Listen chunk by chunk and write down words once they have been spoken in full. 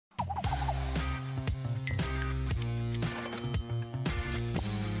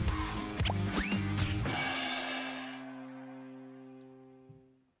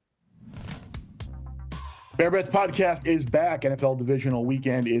Bear Bets Podcast is back. NFL Divisional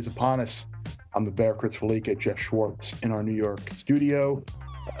Weekend is upon us. I'm the Bear Fallica, Geoff Schwartz in our New York studio.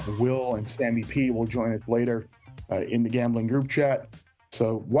 Will and Sammy P will join us later in the gambling group chat.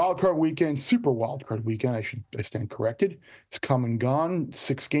 So wildcard weekend, super wildcard weekend, I stand corrected. It's come and gone.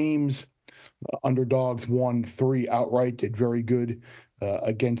 6 games. Underdogs won 3 outright, did very good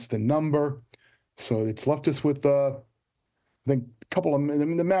against the number. So it's left us with, I think, a couple of the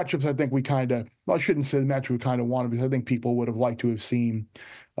matchups I think we kind of, well, I shouldn't say the matchup we kind of wanted, because I think people would have liked to have seen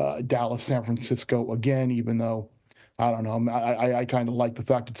Dallas, San Francisco again, even though, I don't know, I kind of like the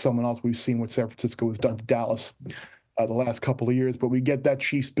fact that someone else, we've seen what San Francisco has done to Dallas the last couple of years. But we get that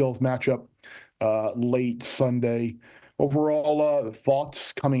Chiefs-Bills matchup late Sunday. Overall,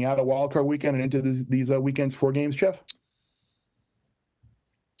 thoughts coming out of wildcard weekend and into these weekend's 4 games, Jeff?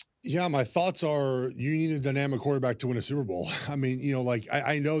 Yeah, my thoughts are you need a dynamic quarterback to win a Super Bowl. I mean,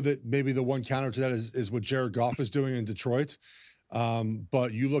 I know that maybe the one counter to that is what Jared Goff is doing in Detroit.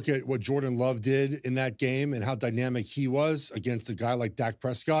 But you look at what Jordan Love did in that game and how dynamic he was against a guy like Dak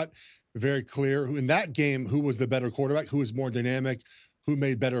Prescott. Very clear in that game who was the better quarterback, who was more dynamic, who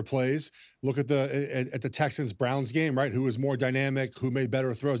made better plays. Look at the Texans-Browns game, right? Who was more dynamic, who made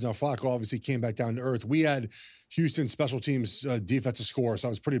better throws. Now, Fallica obviously came back down to earth. We had Houston special teams defensive score, so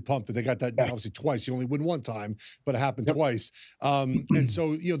I was pretty pumped that they got that obviously twice. You only win one time, but it happened twice. And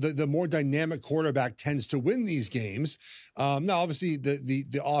so, the more dynamic quarterback tends to win these games. Now, obviously,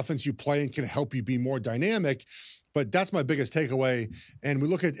 the offense you play in can help you be more dynamic, but that's my biggest takeaway. And we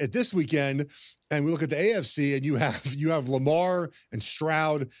look at this weekend, and we look at the AFC, and you have Lamar and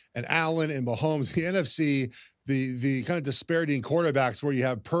Stroud and Allen and Mahomes. The NFC, the kind of disparity in quarterbacks where you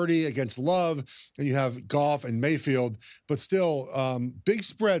have Purdy against Love and you have Goff and Mayfield, but still big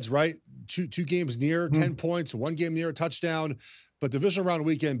spreads, right? Two games near 10 points, 1 game near a touchdown. But Divisional Round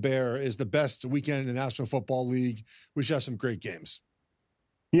weekend, Bear, is the best weekend in the National Football League. We should have some great games.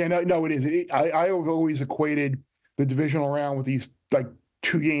 Yeah, no, it is. I always equated the Divisional Round with these like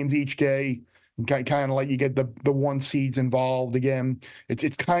 2 games each day, and kind of like you get the 1 seeds involved again.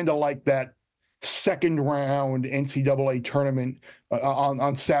 It's kind of like that second round NCAA tournament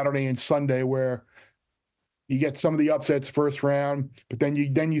on Saturday and Sunday, where you get some of the upsets first round, but then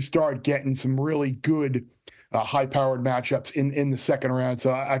you start getting some really good high-powered matchups in the second round.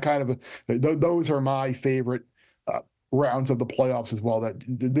 So I kind of those are my favorite rounds of the playoffs as well. That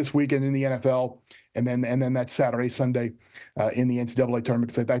this weekend in the NFL, and then that Saturday, Sunday in the NCAA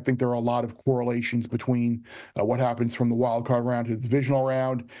tournament, because I think there are a lot of correlations between what happens from the wild card round to the divisional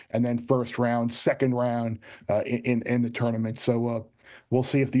round, and then first round, second round in the tournament. So we'll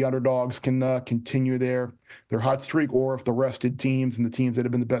see if the underdogs can continue their hot streak, or if the rested teams and the teams that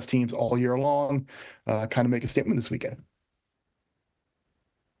have been the best teams all year long kind of make a statement this weekend.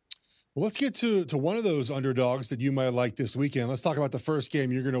 Well, let's get to one of those underdogs that you might like this weekend. Let's talk about the first game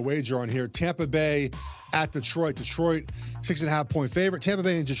you're going to wager on here. Tampa Bay at Detroit. Detroit, 6.5-point favorite. Tampa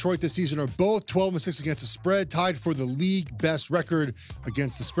Bay and Detroit this season are both 12-6 against the spread, tied for the league best record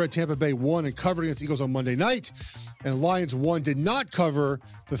against the spread. Tampa Bay won and covered against the Eagles on Monday night, and Lions won, did not cover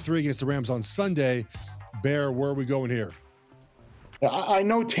the 3 against the Rams on Sunday. Bear, where are we going here? I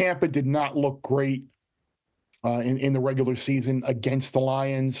know Tampa did not look great in the regular season against the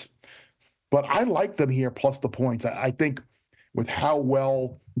Lions, but I like them here plus the points. I think with how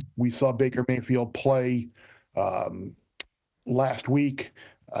well we saw Baker Mayfield play last week,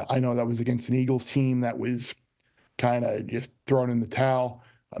 I know that was against an Eagles team that was kind of just thrown in the towel.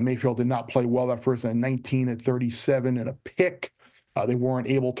 Mayfield did not play well that first, 19 at 37 and a pick. They weren't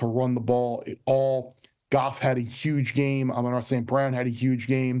able to run the ball at all. Goff had a huge game. I'm not saying Brown had a huge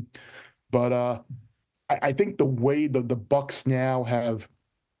game, but I think the way the Bucs now have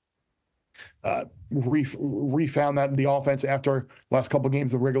refound that in the offense after last couple of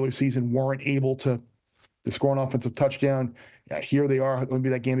games of the regular season weren't able to score an offensive touchdown. Here they are. Maybe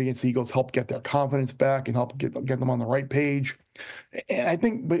that game against the Eagles helped get their confidence back and help get them on the right page. And I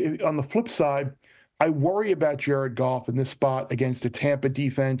think, but on the flip side, I worry about Jared Goff in this spot against a Tampa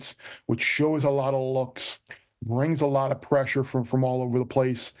defense, which shows a lot of looks, brings a lot of pressure from all over the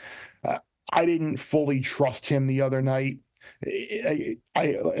place. I didn't fully trust him the other night. I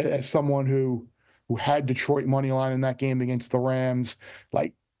as someone who had Detroit money line in that game against the Rams,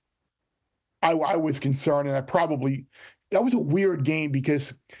 like I was concerned, and that was a weird game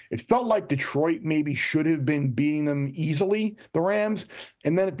because it felt like Detroit maybe should have been beating them easily, the Rams,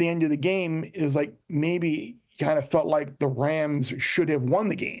 and then at the end of the game, it was like maybe kind of felt like the Rams should have won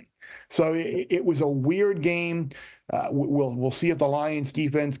the game. So it was a weird game. We'll see if the Lions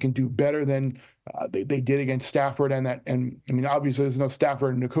defense can do better than they did against Stafford, and I mean obviously there's no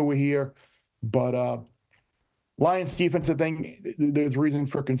Stafford and Nakua here, but Lions defense, I think there's reason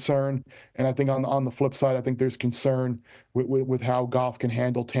for concern, and I think on the flip side, I think there's concern with how Goff can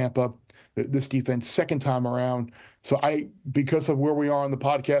handle Tampa. This defense second time around. So because of where we are on the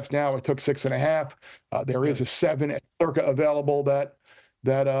podcast now, I took 6.5. There is a 7 at circa available that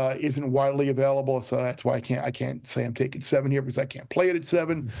isn't widely available. So that's why I can't say I'm taking 7 here because I can't play it at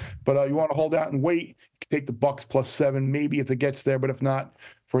 7. But you want to hold out and wait, you can take the Bucs plus 7, maybe if it gets there. But if not,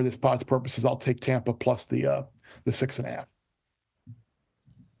 for this pod's purposes, I'll take Tampa plus the 6.5.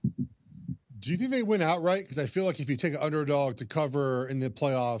 Do you think they win outright? Because I feel like if you take an underdog to cover in the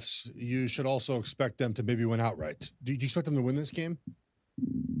playoffs, you should also expect them to maybe win outright. Do you expect them to win this game?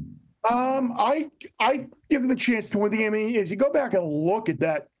 I give them a chance to win the game. I mean, if you go back and look at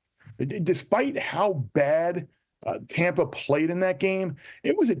that, despite how bad Tampa played in that game,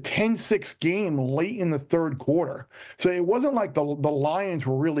 it was a 10-6 game late in the third quarter. So it wasn't like the Lions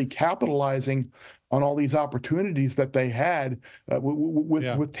were really capitalizing on all these opportunities that they had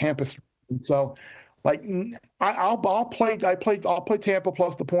with Tampa. So, like, I'll play Tampa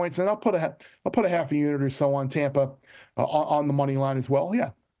plus the points, and I'll put a half a unit or so on Tampa on the money line as well.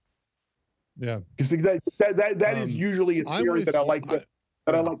 Yeah, because that is usually a theory that I like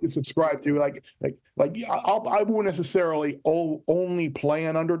to subscribe to. I won't necessarily only play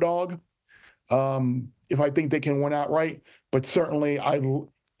an underdog if I think they can win outright, but certainly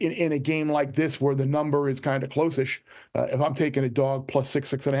in a game like this where the number is kind of close-ish, if I'm taking a dog plus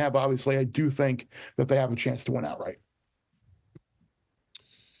 6.5, obviously I do think that they have a chance to win outright.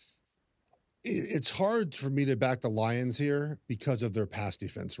 It's hard for me to back the Lions here because of their pass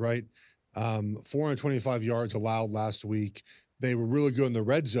defense, right? 425 yards allowed last week. They were really good in the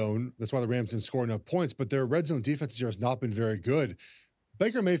red zone. That's why the Rams didn't score enough points, but their red zone defense here has not been very good.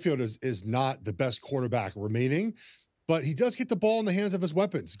 Baker Mayfield is not the best quarterback remaining, but he does get the ball in the hands of his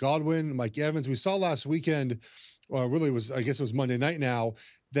weapons. Godwin, Mike Evans. We saw last weekend, I guess it was Monday night now,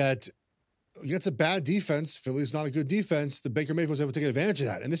 that against a bad defense, Philly's not a good defense, the Baker Mayfield was able to take advantage of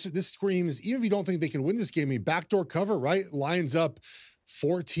that. And this screams, even if you don't think they can win this game, I mean, backdoor cover, right? Lions up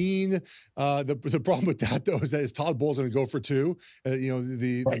 14. The problem with that, though, is that Todd Bowles going to go for 2.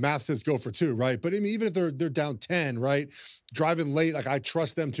 The math says go for 2, right? But I mean, even if they're down 10, right? Driving late, like I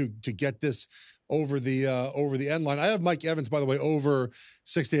trust them to get this over the end line. I have Mike Evans, by the way, over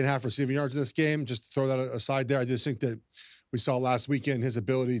 60.5 receiving yards in this game. Just to throw that aside there. I just think that we saw last weekend his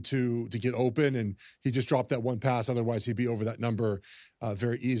ability to get open, and he just dropped that one pass. Otherwise, he'd be over that number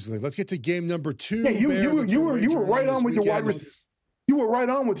very easily. Let's get to game number 2. Yeah, you were right on with your wide receiver. You were right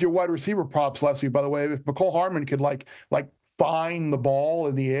on with your wide receiver props last week. By the way, if McCole Hardman could like find the ball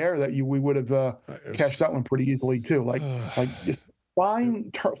in the air, we would have catched that one pretty easily too. Just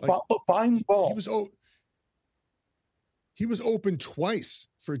find the ball. He was open twice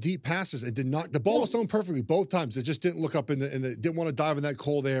for deep passes and did not. The ball was thrown perfectly both times. It just didn't look up and didn't want to dive in that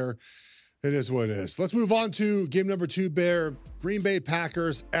cold air. It is what it is. Let's move on to game number 2, Bear. Green Bay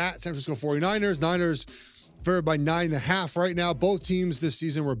Packers at San Francisco 49ers. Niners favored by 9.5 right now. Both teams this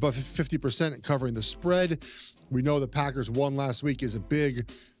season were above 50% at covering the spread. We know the Packers won last week as a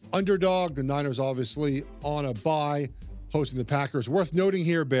big underdog. The Niners obviously on a bye, hosting the Packers. Worth noting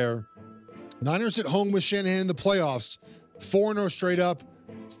here, Bear, Niners at home with Shanahan in the playoffs. 4-0 straight up,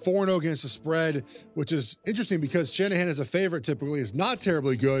 4-0 against the spread, which is interesting because Shanahan as a favorite typically is not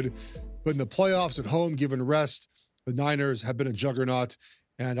terribly good, but in the playoffs at home, given rest, the Niners have been a juggernaut.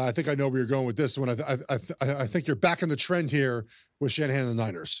 And I think I know where you're going with this one. I think you're back in the trend here with Shanahan and the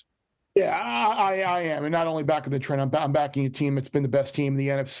Niners. Yeah, I am. And not only back in the trend, I'm backing a team that's been the best team in the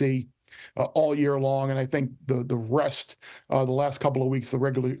NFC all year long. And I think the rest, the last couple of weeks, the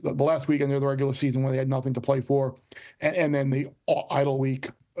last weekend of the regular season when they had nothing to play for, and then the idle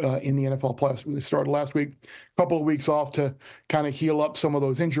week in the NFL playoffs. They started last week, a couple of weeks off to kind of heal up some of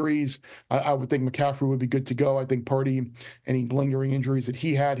those injuries. I would think McCaffrey would be good to go. I think Purdy, any lingering injuries that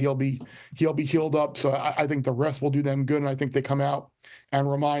he had, he'll be healed up. So I think the rest will do them good. And I think they come out and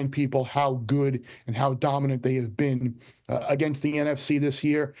remind people how good and how dominant they have been against the NFC this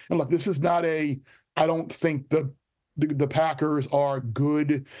year. And look, this is not I don't think the Packers are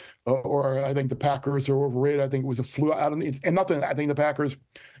good or I think the Packers are overrated. I think it was a fluke. I think the Packers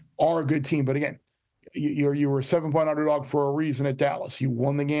are a good team. But again, you were a 7-point underdog for a reason at Dallas. You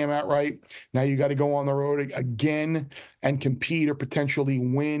won the game outright. Now you got to go on the road again and compete or potentially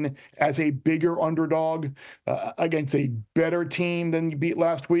win as a bigger underdog against a better team than you beat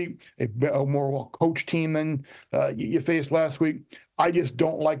last week, a more well-coached team than you faced last week. I just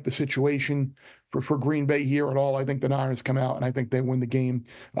don't like the situation for Green Bay here at all. I think the Niners come out and I think they win the game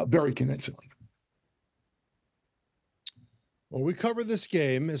very convincingly. Well, we cover this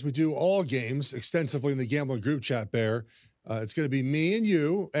game, as we do all games, extensively in the Gambling group chat, Bear. It's going to be me and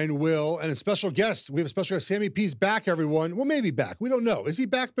you and Will and a special guest. We have a special guest. Sammy P's back, everyone. Well, maybe back. We don't know. Is he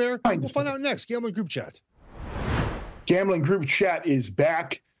back, Bear? We'll find out next. Gambling group chat. Gambling group chat is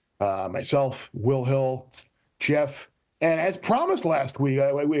back. Myself, Will Hill, Jeff. And as promised last week,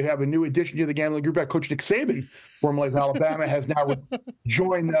 we have a new addition to the Gambling Group. Coach Nick Saban, formerly of Alabama, has now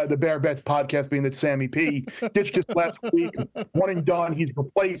joined the Bear Bets podcast, being that Sammy P ditched us last week. One and done. He's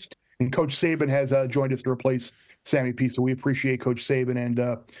replaced, and Coach Saban has joined us to replace Sammy P. So we appreciate Coach Saban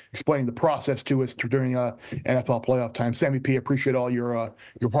and explaining the process to us during NFL playoff time. Sammy P, appreciate all your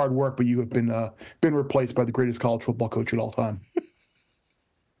hard work, but you have been replaced by the greatest college football coach at all time.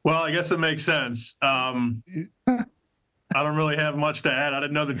 Well, I guess it makes sense. I don't really have much to add. I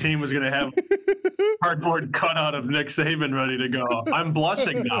didn't know the team was going to have cardboard cutout of Nick Saban ready to go. I'm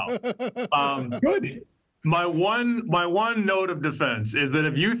blushing now. Good. My one note of defense is that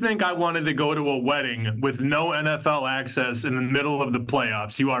if you think I wanted to go to a wedding with no NFL access in the middle of the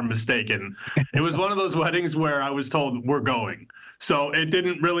playoffs, you are mistaken. It was one of those weddings where I was told we're going. So it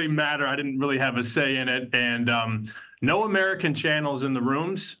didn't really matter. I didn't really have a say in it. And no American channels in the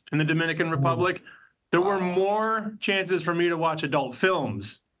rooms in the Dominican Republic. There were more chances for me to watch adult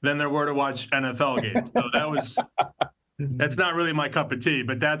films than there were to watch NFL games. So that's not really my cup of tea,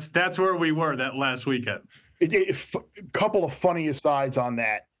 but that's where we were that last weekend. A couple of funny asides on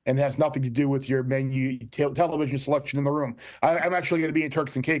that, and it has nothing to do with your menu television selection in the room. I'm actually going to be in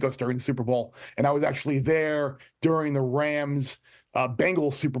Turks and Caicos during the Super Bowl, and I was actually there during the Rams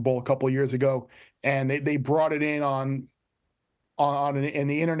Bengals Super Bowl a couple of years ago, and they brought it in and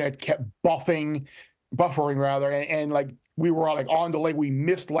the internet kept buffering rather, and like we were like on delay. We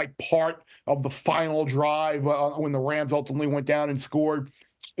missed like part of the final drive when the Rams ultimately went down and scored.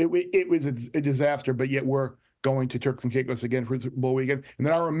 It was a disaster, but yet we're going to Turks and Caicos again for Super Bowl weekend. And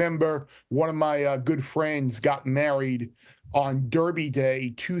then I remember one of my good friends got married on Derby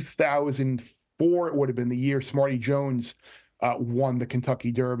Day 2004. It would have been the year Smarty Jones won the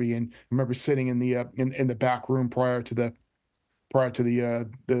Kentucky Derby, and I remember sitting in the back room prior to the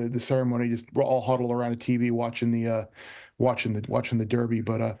ceremony, just we're all huddled around a TV watching the Derby.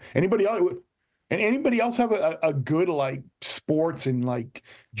 But anybody else have a good like sports and like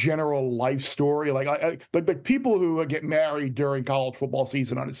general life story, like people who get married during college football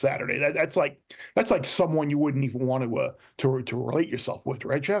season on a Saturday? That's like someone you wouldn't even want to relate yourself with,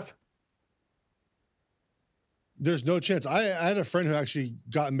 right, Jeff? There's no chance. I had a friend who actually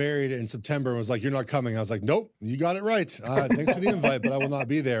got married in September and was like, "You're not coming." I was like, "Nope, you got it right. Thanks for the invite, but I will not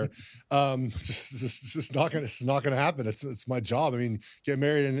be there." Just not gonna happen. It's my job. I mean, get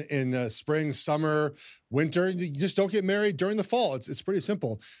married in spring, summer, winter. You just don't get married during the fall. It's pretty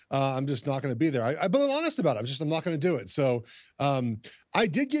simple. I'm just not going to be there. But I'm honest about it. I'm not going to do it. So I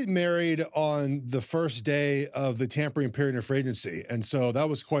did get married on the first day of the tampering period of free agency, and so that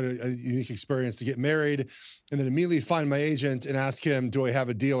was quite a unique experience to get married and then immediately find my agent and ask him, do I have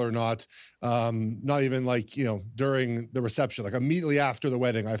a deal or not? Not even like, during the reception, like immediately after the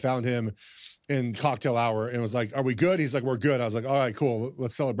wedding, I found him in cocktail hour and was like, are we good? He's like, we're good. I was like, all right, cool.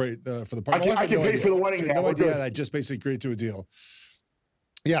 Let's celebrate for the party. I can pay for the wedding. She had no idea. And I just basically agreed to a deal.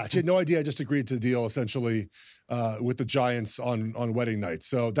 Yeah, she had no idea. I just agreed to a deal essentially with the Giants on wedding night.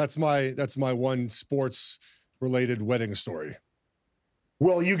 So that's my one sports related wedding story.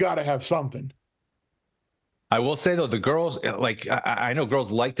 Well, you got to have something. I will say, though, the girls, like, I know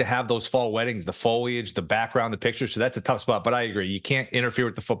girls like to have those fall weddings, the foliage, the background, the pictures. So that's a tough spot. But I agree. You can't interfere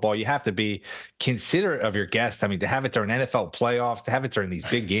with the football. You have to be considerate of your guests. I mean, to have it during NFL playoffs, to have it during these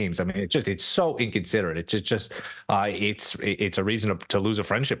big games. I mean, it's so inconsiderate. It's a reason to lose a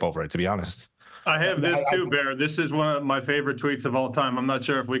friendship over it, to be honest. I have this too, Bear. This is one of my favorite tweets of all time. I'm not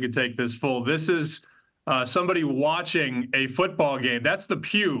sure if we could take this full. This is somebody watching a football game. That's the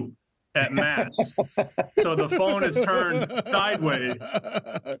pew at Mass. So the phone is turned sideways.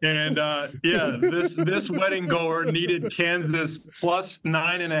 And this wedding goer needed Kansas plus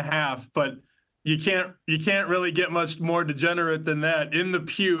 9.5, but you can't really get much more degenerate than that in the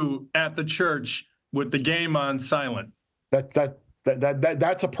pew at the church with the game on silent. That's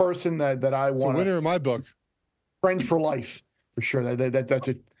a person that I want. It's a winner in my book. Friends for life, for sure.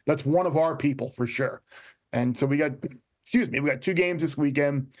 That's one of our people for sure. And so we got 2 games this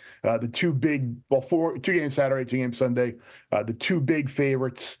weekend. Two games Saturday, 2 games Sunday. The 2 big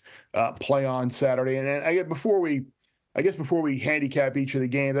favorites play on Saturday. And I guess before we handicap each of the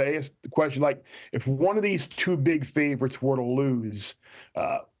games, I ask the question, like, if one of these 2 big favorites were to lose,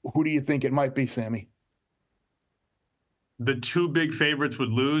 who do you think it might be, Sammy? the two big favorites would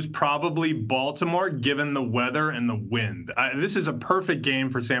lose, probably Baltimore, given the weather and the wind. This is a perfect game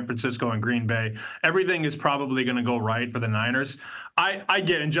for San Francisco and Green Bay. Everything is probably going to go right for the Niners. I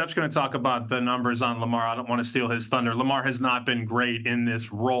get, and Jeff's going to talk about the numbers on Lamar. I don't want to steal his thunder. Lamar has not been great in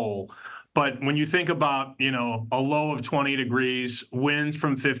this role. But when you think about, a low of 20 degrees, winds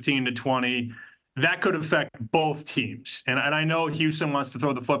from 15 to 20, that could affect both teams. And I know Houston wants to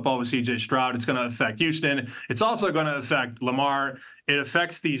throw the football with C.J. Stroud. It's going to affect Houston. It's also going to affect Lamar. It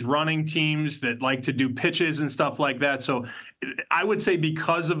affects these running teams that like to do pitches and stuff like that. So I would say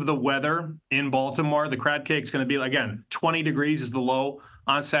because of the weather in Baltimore, the crab cake is going to be, again, 20 degrees is the low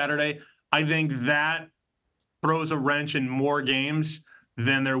on Saturday. I think that throws a wrench in more games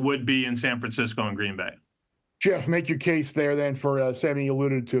than there would be in San Francisco and Green Bay. Geoff, make your case there then for Sammy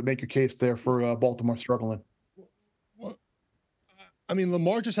alluded to. Make your case there for Baltimore struggling. Well, I mean,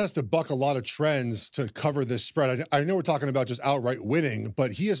 Lamar just has to buck a lot of trends to cover this spread. I know we're talking about just outright winning,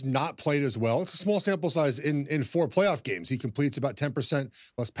 but he has not played as well. It's a small sample size in 4 playoff games. He completes about 10%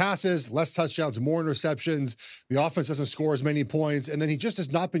 less passes, less touchdowns, more interceptions. The offense doesn't score as many points, and then he just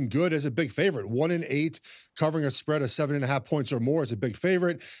has not been good as a big favorite. 1-8, covering a spread of 7.5 points or more is a big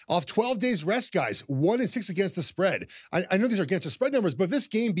favorite. Off 12 days rest, guys, 1-6 against the spread. I know these are against the spread numbers, but if this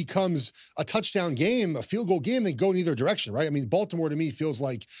game becomes a touchdown game, a field goal game, they go in either direction, right? I mean, Baltimore to me feels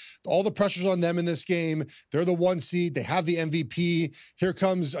like all the pressure's on them in this game. They're the 1 seed. They have the MVP. Here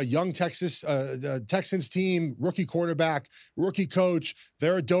comes a young Texans team, rookie quarterback, rookie coach.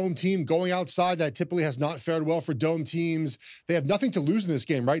 They're a dome team going outside that typically has not fared well for dome teams. They have nothing to lose in this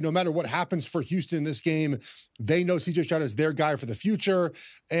game, right? No matter what happens for Houston in this game, they know C.J. Stroud is their guy for the future.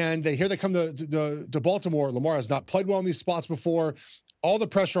 And they come to Baltimore. Lamar has not played well in these spots before. All the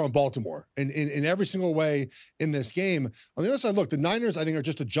pressure on Baltimore in every single way in this game. On the other side, look, the Niners, I think, are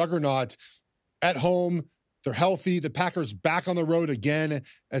just a juggernaut at home. They're healthy. The Packers back on the road again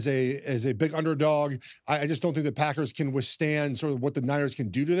as a big underdog. I just don't think the Packers can withstand sort of what the Niners can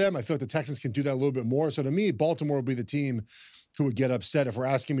do to them. I feel like the Texans can do that a little bit more. So to me, Baltimore will be the team who would get upset if we're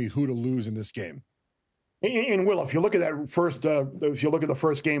asking me who to lose in this game. And Will, if you look at that first, if you look at the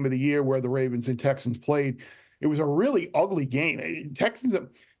first game of the year where the Ravens and Texans played, it was a really ugly game.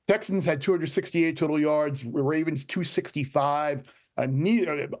 Texans had 268 total yards. Ravens 265.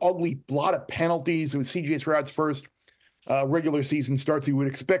 Ugly lot of penalties. It was C.J. Stroud's first regular season starts. You would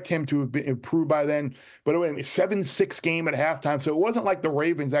expect him to have been improved by then. But it was a 7-6 game at halftime. So it wasn't like the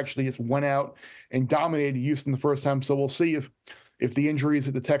Ravens actually just went out and dominated Houston the first time. So we'll see if the injuries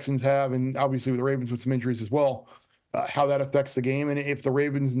that the Texans have, and obviously with the Ravens with some injuries as well, how that affects the game. And if the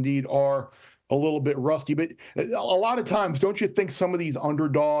Ravens indeed are a little bit rusty. But a lot of times, don't you think some of these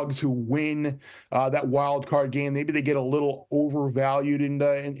underdogs who win that wild card game, maybe they get a little overvalued in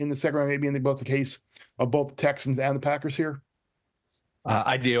the second round, maybe in both the case of both the Texans and the Packers here?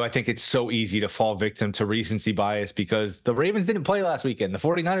 I do. I think it's so easy to fall victim to recency bias because the Ravens didn't play last weekend. The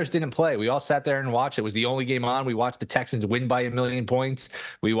 49ers didn't play. We all sat there and watched. It was the only game on. We watched the Texans win by 1 million points.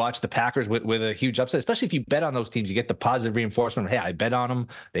 We watched the Packers with a huge upset, especially if you bet on those teams. You get the positive reinforcement. Hey, I bet on them.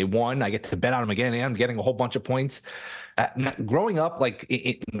 They won. I get to bet on them again, and I'm getting a whole bunch of points. Growing up, like,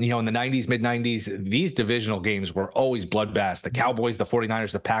 in the 90s, mid-90s, these divisional games were always bloodbaths. The Cowboys, the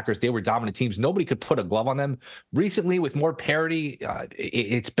 49ers, the Packers, they were dominant teams. Nobody could put a glove on them. Recently, with more parity,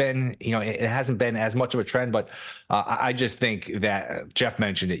 it's been, it hasn't been as much of a trend. But I just think that Jeff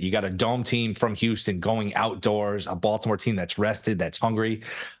mentioned it. You got a dome team from Houston going outdoors, a Baltimore team that's rested, that's hungry.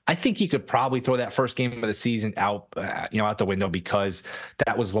 I think you could probably throw that first game of the season out the window because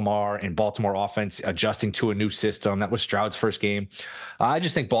that was Lamar and Baltimore offense adjusting to a new system. That was Stroud's first game. I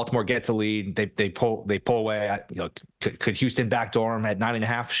just think Baltimore gets a lead. They pull away. Could Houston backdoor them at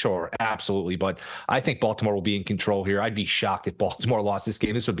 9.5? Sure, absolutely. But I think Baltimore will be in control here. I'd be shocked if Baltimore lost this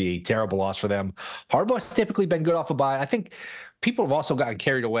game. This would be a terrible loss for them. Harbaugh's typically been good off a bye. I think people have also gotten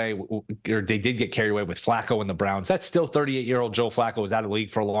carried away, or they did get carried away with Flacco and the Browns. That's still 38-year-old Joe Flacco was out of the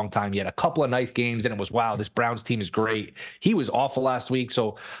league for a long time. He had a couple of nice games, and it was, wow, this Browns team is great. He was awful last week.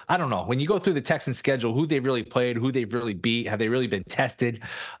 So I don't know. When you go through the Texans schedule, who they've really played, who they've really beat, have they really been tested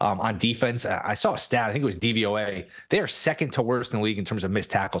on defense? I saw a stat. I think it was DVOA. They are second to worst in the league in terms of missed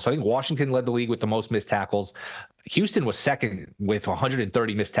tackles. So I think Washington led the league with the most missed tackles. Houston was second with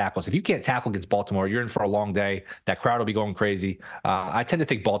 130 missed tackles. If you can't tackle against Baltimore, you're in for a long day. That crowd will be going crazy. I tend to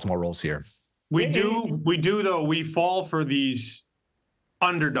think Baltimore rolls here. We do though. We fall for these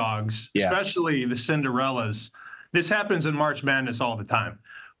underdogs, especially the Cinderellas. This happens in March Madness all the time.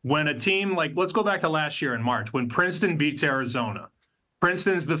 When a team let's go back to last year in March when Princeton beats Arizona.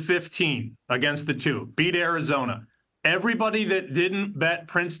 Princeton's the 15 against the 2, beat Arizona. Everybody that didn't bet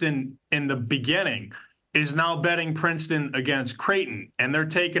Princeton in the beginning is now betting Princeton against Creighton, and they're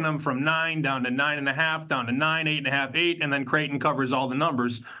taking them from 9 down to 9.5, down to 9, 8.5, 8, and then Creighton covers all the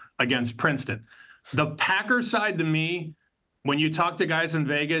numbers against Princeton. The Packers side, to me, when you talk to guys in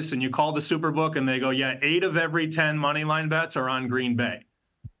Vegas and you call the Superbook and they go, yeah, 8 of every 10 money line bets are on Green Bay.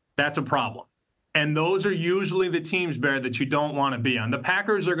 That's a problem. And those are usually the teams, Bear, that you don't want to be on. The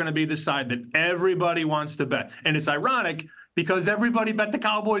Packers are going to be the side that everybody wants to bet. And it's ironic because everybody bet the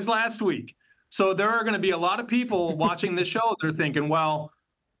Cowboys last week. So there are going to be a lot of people watching this show that are thinking, well,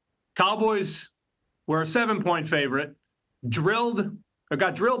 Cowboys were a 7-point favorite,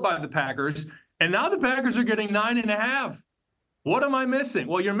 got drilled by the Packers, and now the Packers are getting 9.5. What am I missing?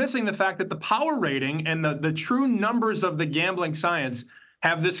 Well, you're missing the fact that the power rating and the true numbers of the gambling science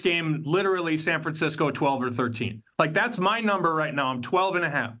have this game literally San Francisco 12 or 13. Like, that's my number right now. I'm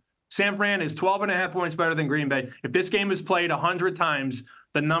 12.5. San Fran is 12.5 points better than Green Bay. If this game is played 100 times,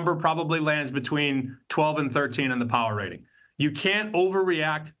 the number probably lands between 12 and 13 in the power rating. You can't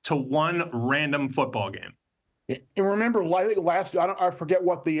overreact to one random football game. And remember, I forget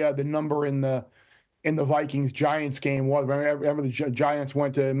what the number in the Vikings-Giants game was. Remember the Giants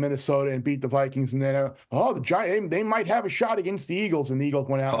went to Minnesota and beat the Vikings, and then the Giants, they might have a shot against the Eagles, and the Eagles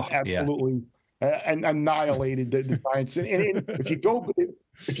went out and absolutely and annihilated the Giants. And if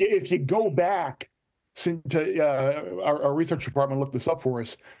you go back since our research department looked this up for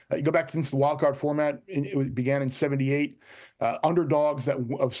us, you go back since the wild card format, it began in '78. Underdogs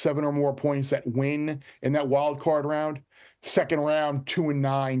of 7 or more points that win in that wild card round. Second round,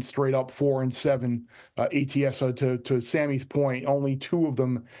 2-9, straight up 4-7 ATS. So to Sammy's point, only 2 of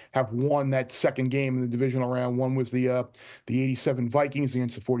them have won that second game in the divisional round. One was the '87 Vikings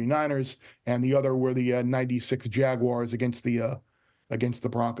against the 49ers, and the other were the '96 Jaguars against the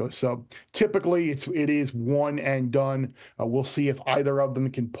Broncos. So typically it is one and done. We'll see if either of them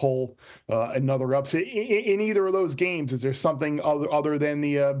can pull another upset in either of those games. Is there something other than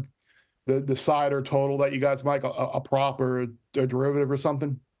the side or total that you guys like, a prop or a derivative or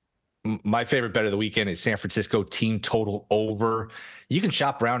something? My favorite bet of the weekend is San Francisco team total over. You can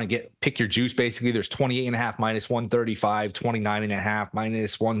shop around and pick your juice. Basically, there's 28.5 minus 135, 29.5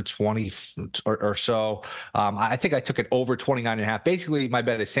 minus 120 or so. I think I took it over 29.5. Basically, my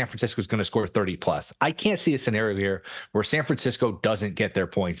bet is San Francisco is going to score 30 plus. I can't see a scenario here where San Francisco doesn't get their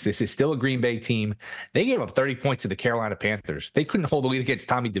points. This is still a Green Bay team. They gave up 30 points to the Carolina Panthers. They couldn't hold a lead against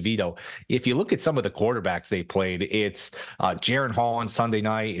Tommy DeVito. If you look at some of the quarterbacks they played, it's Jaron Hall on Sunday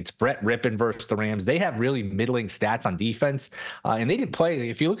night. It's Brett Rippon versus the Rams. They have really middling stats on defense, and they didn't play.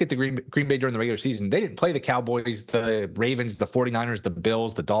 If you look at the Green Bay during the regular season, they didn't play the Cowboys, the Ravens, the 49ers, the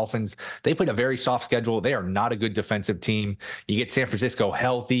Bills, the Dolphins. They played a very soft schedule. They are not a good defensive team. You get San Francisco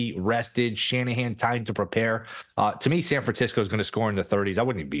healthy, rested, Shanahan time to prepare. To me, San Francisco is going to score in the 30s. I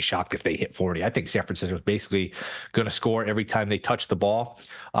wouldn't even be shocked if they hit 40. I think San Francisco is basically going to score every time they touch the ball.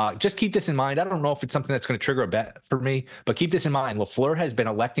 Just keep this in mind. I don't know if it's something that's going to trigger a bet for me, but keep this in mind. LaFleur has been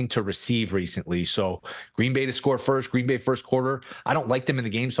electing to receive recently. So Green Bay to score first, Green Bay first quarter. I don't like them in the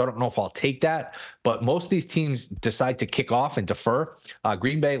game, so I don't know if I'll take that. But most of these teams decide to kick off and defer.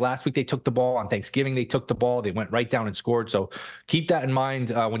 Green Bay, last week they took the ball. On Thanksgiving, they took the ball. They went right down and scored. So keep that in mind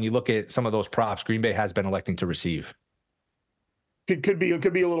when you look at some of those props. Green Bay has been electing to receive. It could be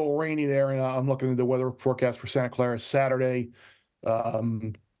a little rainy there, and I'm looking at the weather forecast for Santa Clara Saturday.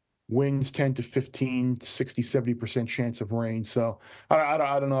 Winds 10 to 15, 60, 70% chance of rain. So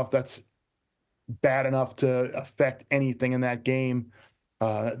I don't know if that's bad enough to affect anything in that game.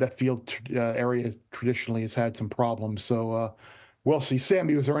 That field area traditionally has had some problems. So we'll see.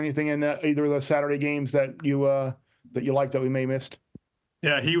 Sammy, was there anything in either of those Saturday games that you liked that we may have missed?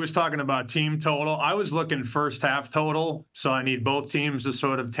 Yeah, he was talking about team total. I was looking first half total, so I need both teams to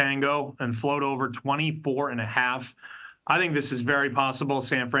sort of tango and float over 24.5. I think this is very possible.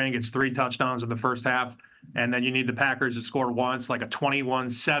 San Fran gets 3 touchdowns in the first half, and then you need the Packers to score once, like a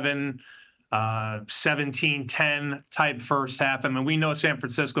 21-7, 17-10 type first half. I mean, we know San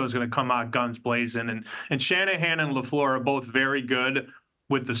Francisco is going to come out guns blazing, and Shanahan and LaFleur are both very good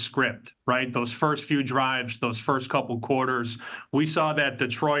with the script, right? Those first few drives, those first couple quarters. We saw that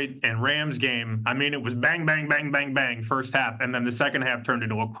Detroit and Rams game. I mean, it was bang, bang, bang, bang, bang first half, and then the second half turned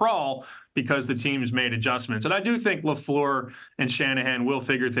into a crawl because the teams made adjustments. And I do think LaFleur and Shanahan will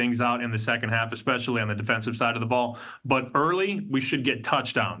figure things out in the second half, especially on the defensive side of the ball. But early, we should get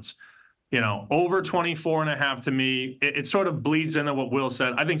touchdowns. Over 24.5 to me, it sort of bleeds into what Will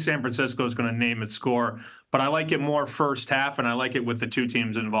said. I think San Francisco is going to name its score, but I like it more first half, and I like it with the 2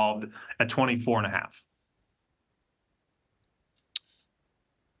 teams involved at 24.5.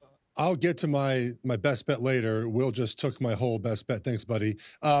 I'll get to my best bet later. Will just took my whole best bet. Thanks, buddy.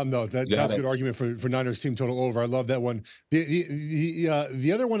 No, that's a good argument for Niners team total over. I love that one.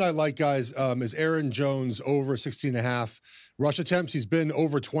 The other one I like, guys, is Aaron Jones over 16.5 rush attempts. He's been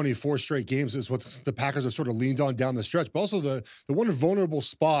over 24 straight games. Is what the Packers have sort of leaned on down the stretch. But also the one vulnerable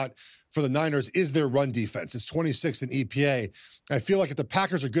spot for the Niners is their run defense. It's 26th in EPA. I feel like if the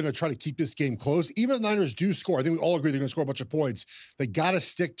Packers are going to try to keep this game close, even if the Niners do score, I think we all agree they're going to score a bunch of points. They got to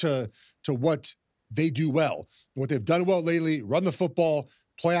stick to what they do well. What they've done well lately, run the football,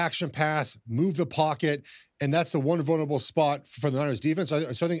 play action pass, move the pocket, and that's the one vulnerable spot for the Niners defense. So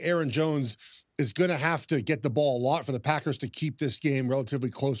I think Aaron Jones is going to have to get the ball a lot for the Packers to keep this game relatively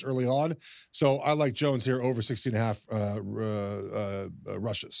close early on. So I like Jones here over 16.5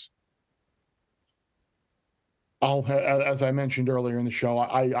 rushes. As I mentioned earlier in the show,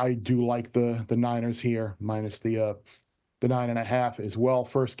 I do like the Niners here minus the 9.5 as well.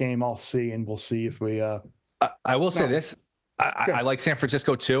 First game I'll see, and we'll see if we. I will say this: I like San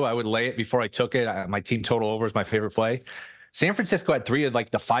Francisco too. I would lay it before I took it. My team total over is my favorite play. San Francisco had 3 of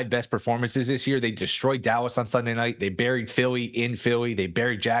like the 5 best performances this year. They destroyed Dallas on Sunday night. They buried Philly in Philly. They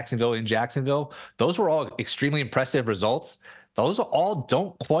buried Jacksonville in Jacksonville. Those were all extremely impressive results. Those all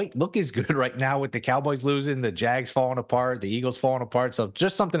don't quite look as good right now with the Cowboys losing, the Jags falling apart, the Eagles falling apart. So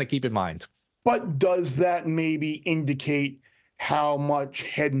just something to keep in mind. But does that maybe indicate how much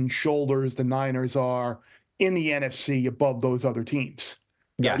head and shoulders the Niners are in the NFC above those other teams?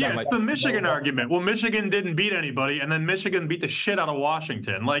 Yeah, it's the Michigan argument. Well, Michigan didn't beat anybody, and then Michigan beat the shit out of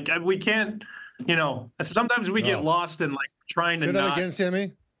Washington. Like, we can't, sometimes we get lost in, like, trying to say that again,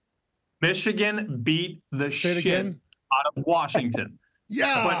 Sammy? Michigan beat the shit out of Washington.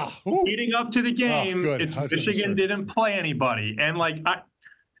 Yeah. But leading up to the game, Michigan didn't play anybody. And, like,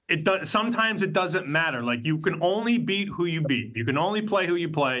 sometimes it doesn't matter. Like, you can only beat who you beat. You can only play who you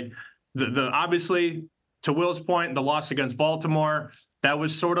play. Obviously, to Will's point, the loss against Baltimore, that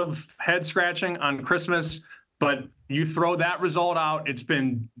was sort of head-scratching on Christmas, but you throw that result out, it's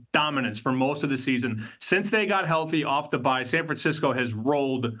been dominance for most of the season. Since they got healthy off the bye, San Francisco has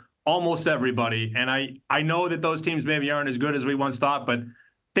rolled almost everybody, and I know that those teams maybe aren't as good as we once thought, but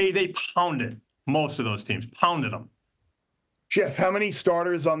they pounded most of those teams, pounded them. Geoff, how many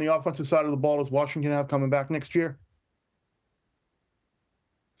starters on the offensive side of the ball does Washington have coming back next year?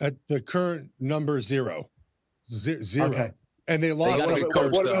 At the current number, 0. Okay. And they lost they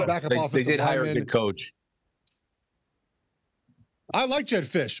backup offensive They did hire linemen. a good coach. I like Jed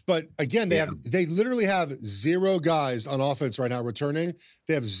Fish, but again, they literally have 0 guys on offense right now returning.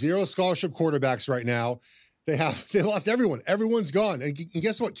 They have 0 scholarship quarterbacks right now. They lost everyone. Everyone's gone. And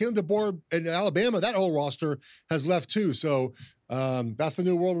guess what? Kalen DeBoer in Alabama, that whole roster has left too. So that's the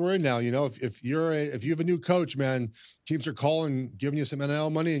new world we're in now. If you have a new coach, man, teams are calling, giving you some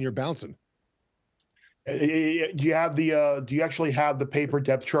NL money, and you're bouncing. Do you actually have the paper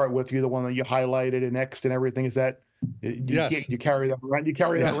depth chart with you, the one that you highlighted and X'd and everything? Is that yes? You carry that around. You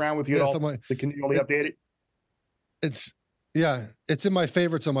carry that around with you at all? Can you only update it? It's in my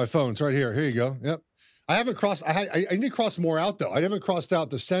favorites on my phone. It's right here. Here you go. Yep. I haven't crossed. I need to cross more out though. I haven't crossed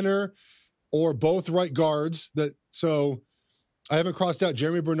out the center or both right guards. So I haven't crossed out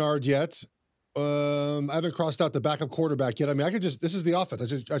Jeremy Bernard yet. I haven't crossed out the backup quarterback yet. I mean, this is the offense. I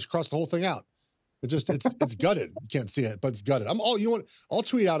just crossed the whole thing out. It's gutted. You can't see it, but it's gutted. I'll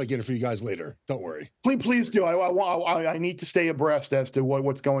tweet out again for you guys later. Don't worry. Please do. I need to stay abreast as to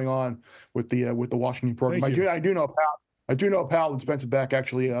what's going on with the Washington program. I do know Powell, the defensive back,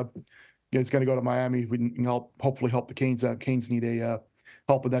 actually is going to go to Miami. We can hopefully help the Canes out. Canes need a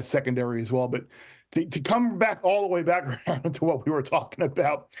help in that secondary as well. But to come back all the way back around to what we were talking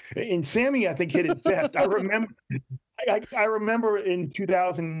about, and Sammy, I think, hit it best. I remember in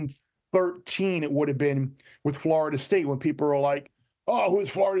 2013, it would have been with Florida State when people were like, "Oh, who's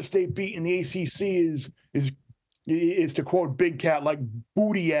Florida State beating the ACC is to quote Big Cat, like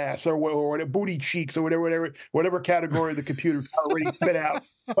booty ass or booty cheeks or whatever category the computer already spit out."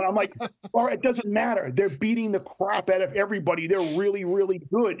 But I'm like, all right, it doesn't matter. They're beating the crap out of everybody. They're really, really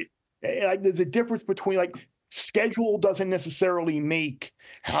good. Like, there's a difference between, like, schedule doesn't necessarily make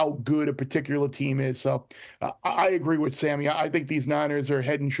how good a particular team is. So I agree with Sammy. I think these Niners are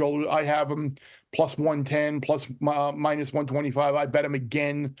head and shoulders. I have them plus 110, minus 125. I bet them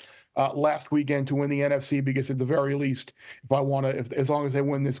again last weekend to win the NFC, because at the very least, as long as they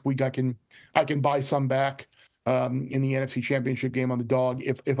win this week, I can buy some back in the NFC Championship game on the dog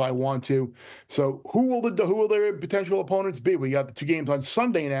if I want to. So who will their potential opponents be? We got the 2 games on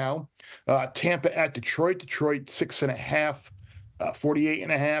Sunday now. Tampa at Detroit. Detroit 6.5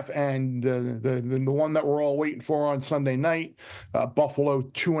 48.5, and the one that we're all waiting for on Sunday night, Buffalo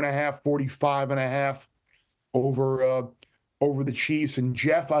 2.5, 45.5 over the Chiefs. And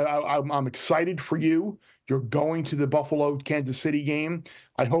Geoff, I'm excited for you. You're going to the Buffalo Kansas City game.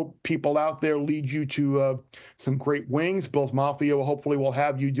 I hope people out there lead you to some great wings. Bill's Mafia hopefully will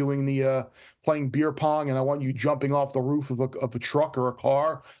have you doing the playing beer pong, and I want you jumping off the roof of a truck or a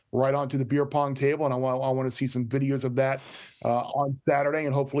car right onto the beer pong table. And I want to see some videos of that on Saturday,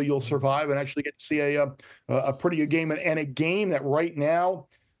 and hopefully you'll survive and actually get to see a pretty good game, and a game that right now,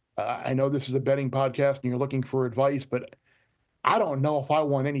 I know this is a betting podcast and you're looking for advice, but I don't know if I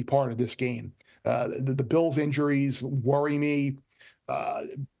want any part of this game. The Bills' injuries worry me.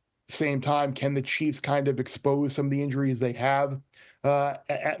 Same time, can the Chiefs kind of expose some of the injuries they have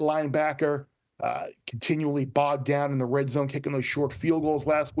at linebacker? Continually bogged down in the red zone, kicking those short field goals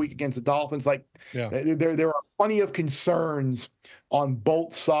last week against the Dolphins. There are plenty of concerns on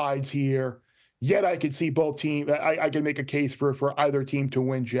both sides here. Yet I could see both teams. I can make a case for either team to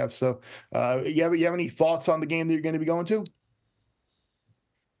win, Geoff. So, you have any thoughts on the game that you're going to be going to?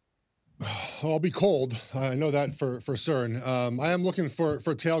 I'll be cold. I know that for certain. I am looking for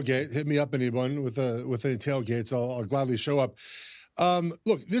tailgate. Hit me up, anyone with any tailgates. I'll gladly show up.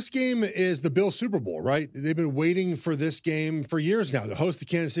 Look, this game is the Bills Super Bowl, right? They've been waiting for this game for years now to host the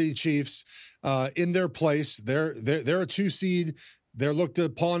Kansas City Chiefs in their place. They're a 2 seed. They're looked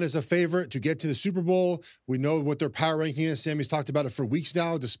upon as a favorite to get to the Super Bowl. We know what their power ranking is. Sammy's talked about it for weeks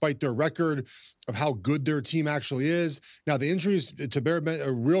now, despite their record of how good their team actually is. Now, the injuries to bear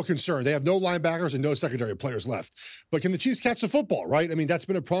a real concern. They have no linebackers and no secondary players left. But can the Chiefs catch the football, right? I mean, that's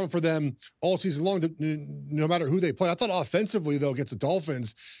been a problem for them all season long, no matter who they play. I thought offensively, though, against the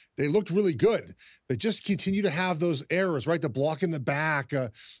Dolphins, they looked really good. They just continue to have those errors, right? The block in the back,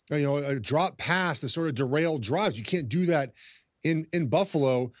 a drop pass that sort of derail drives. You can't do that in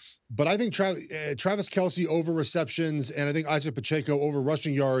Buffalo. But I think Travis Kelce over receptions and I think Isaac Pacheco over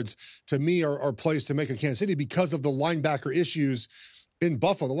rushing yards, to me, are plays to make a Kansas City because of the linebacker issues in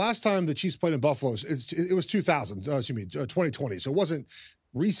Buffalo. The last time the Chiefs played in Buffalo, it was 2020. So it wasn't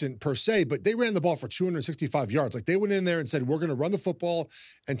recent per se, but they ran the ball for 265 yards. Like, they went in there and said, we're going to run the football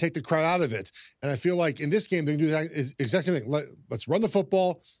and take the crowd out of it. And I feel like in this game, they're going to do that exact same thing. Let's run the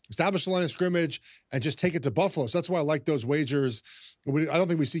football, establish the line of scrimmage, and just take it to Buffalo. So that's why I like those wagers. I don't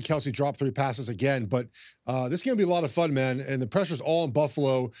think we see Kelce drop 3 passes again, but this game will be a lot of fun, man. And the pressure's all on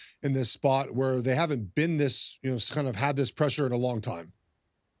Buffalo in this spot where they haven't been this, kind of had this pressure in a long time.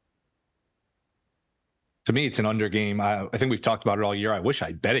 To me, it's an under game. I think we've talked about it all year. I wish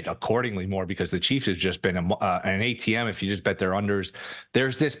I bet it accordingly more because the Chiefs has just been an ATM if you just bet their unders.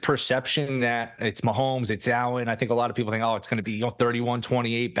 There's this perception that it's Mahomes, it's Allen. I think a lot of people think, it's going to be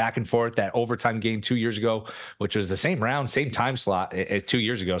 31-28 back and forth. That overtime game 2 years ago, which was the same round, same time slot 2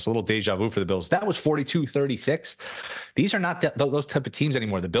 years ago. So a little deja vu for the Bills. That was 42-36. These are not those type of teams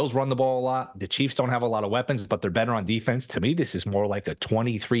anymore. The Bills run the ball a lot. The Chiefs don't have a lot of weapons, but they're better on defense. To me, this is more like a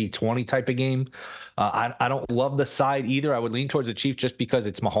 23-20 type of game. I don't love the side either. I would lean towards the Chiefs just because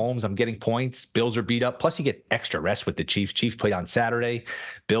it's Mahomes. I'm getting points. Bills are beat up. Plus, you get extra rest with the Chiefs. Chiefs played on Saturday.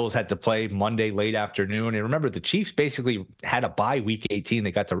 Bills had to play Monday late afternoon. And remember, the Chiefs basically had a bye week 18.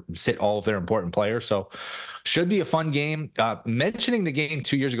 They got to sit all of their important players. So should be a fun game. Mentioning the game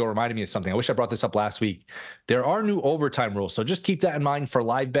 2 years ago reminded me of something. I wish I brought this up last week. There are new overtime rules. So just keep that in mind for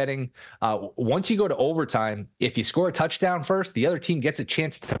live betting. Once you go to overtime, if you score a touchdown first, the other team gets a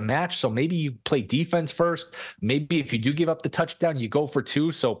chance to match. So maybe you play defense first. Maybe if you do give up the touchdown, you go for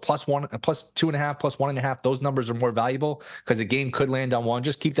 2. So +1, +2.5, +1.5. Those numbers are more valuable because a game could land on 1.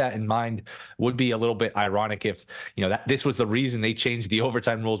 Just keep that in mind. Would be a little bit ironic if, that this was the reason they changed the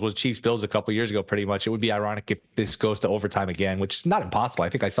overtime rules was Chiefs Bills a couple years ago, pretty much. It would be ironic if this goes to overtime again, which is not impossible. I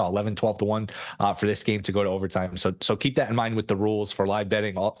think I saw 11-12-1 for this game to go to overtime. So keep that in mind with the rules for live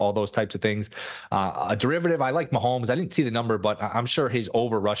betting, all those types of things. A derivative, I like Mahomes. I didn't see the number, but I'm sure his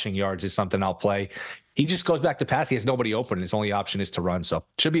over rushing yards is something I'll play. He just goes back to pass. He has nobody open. His only option is to run. So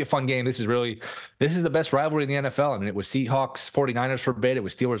should be a fun game. This is the best rivalry in the NFL. I mean, it was Seahawks, 49ers for a bit. It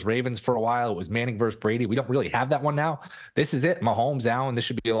was Steelers, Ravens for a while. It was Manning versus Brady. We don't really have that one now. This is it. Mahomes, Allen. This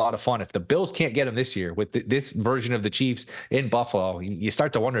should be a lot of fun. If the Bills can't get him this year with this version of the Chiefs in Buffalo, you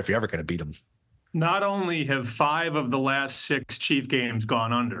start to wonder if you're ever going to beat them. Not only have 5 of the last 6 Chief games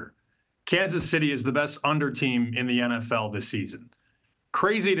gone under, Kansas City is the best under team in the NFL this season.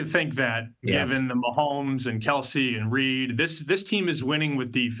 Crazy to think that, given the Mahomes and Kelce and Reed, this team is winning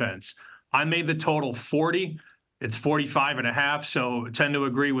with defense. I made the total 40. It's 45.5. So tend to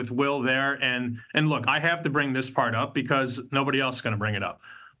agree with Will there. And look, I have to bring this part up because nobody else is going to bring it up.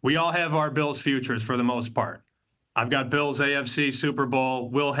 We all have our Bills futures for the most part. I've got Bills AFC Super Bowl.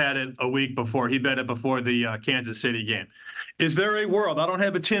 Will had it a week before. He bet it before the Kansas City game. Is there a world, I don't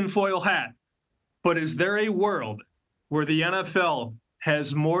have a tinfoil hat, but is there a world where the NFL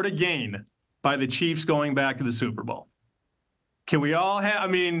has more to gain by the Chiefs going back to the Super Bowl? Can we all have, I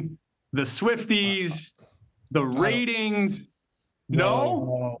mean, the Swifties, the ratings?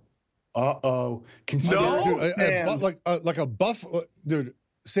 No? Uh-oh. No? Dude, like a Buffalo, dude,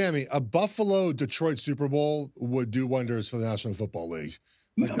 Sammy, a Buffalo-Detroit Super Bowl would do wonders for the National Football League.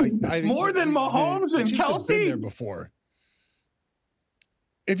 I more than Mahomes and Chiefs have been Kelsey? there before.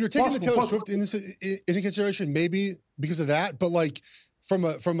 If you're taking the Taylor Swift into consideration, maybe because of that, but like from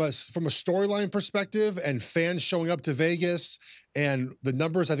a storyline perspective and fans showing up to Vegas and the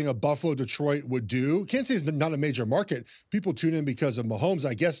numbers I think a Buffalo Detroit would do, Kansas City is not a major market. People tune in because of Mahomes.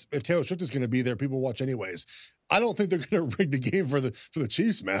 I guess if Taylor Swift is going to be there, people watch anyways. I don't think they're going to rig the game for the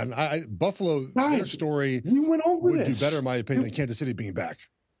Chiefs, man. Buffalo, their story would do better, in my opinion, than Kansas City being back.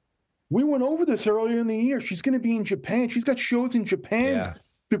 We went over this earlier in the year. She's going to be in Japan. She's got shows in Japan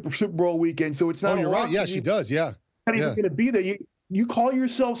Super Bowl weekend, so it's not. Oh, you're right. Yeah, she does. Yeah, not even going to be there. You call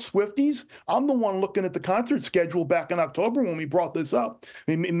yourself Swifties? I'm the one looking at the concert schedule back in October when we brought this up.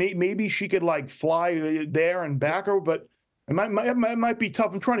 I mean, maybe she could like fly there and back her, but it might be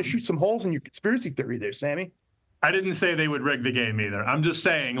tough. I'm trying to shoot some holes in your conspiracy theory there, Sammy. I didn't say they would rig the game either. I'm just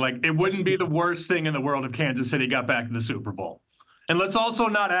saying, like, it wouldn't be the worst thing in the world if Kansas City got back to the Super Bowl. And let's also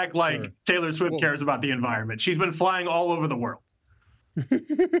not act like Taylor Swift cares about the environment. She's been flying all over the world. You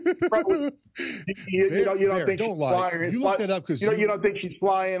don't think she's flying. You looked that up because you don't think she's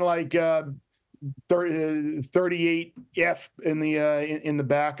flying like 38F in the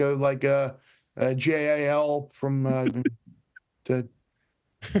back of like JAL from to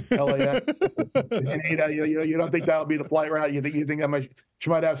LAX. You don't think that'll be the flight route? You think that she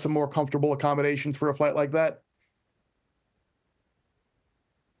might have some more comfortable accommodations for a flight like that?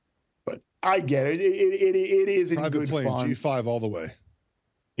 But I get it. It is private good plane, fun. G5 all the way.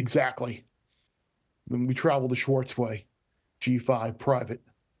 Exactly. When we travel the Schwartz way, G5 private.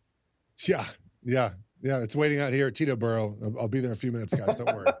 Yeah. It's waiting out here at Teterboro. I'll be there in a few minutes, guys.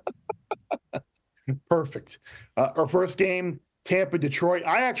 Don't worry. Perfect. Our first game, Tampa, Detroit.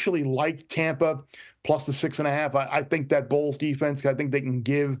 I actually like Tampa plus the 6.5. I think that Bowles defense, I think they can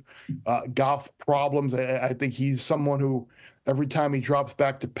give Goff problems. I think he's someone who every time he drops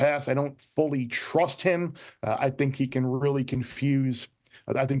back to pass, I don't fully trust him. I think he can really confuse.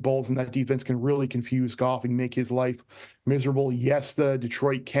 I think Bowles and that defense can really confuse Goff and make his life miserable. Yes, the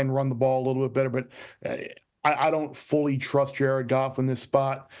Detroit can run the ball a little bit better, but I don't fully trust Jared Goff in this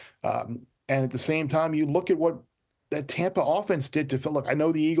spot. And at the same time, you look at what that Tampa offense did to Phil. Look, I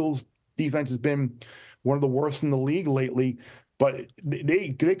know the Eagles defense has been one of the worst in the league lately, but they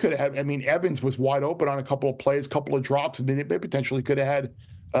could have. I mean, Evans was wide open on a couple of plays, couple of drops. I mean, they potentially could have had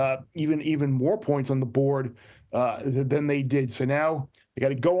even more points on the board than they did. So now they got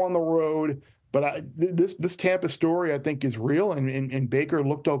to go on the road. But this Tampa story, I think, is real. And Baker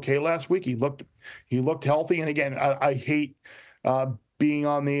looked okay last week. He looked healthy. And again, I hate being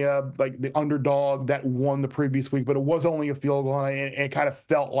on the underdog that won the previous week, but it was only a field goal, and it kind of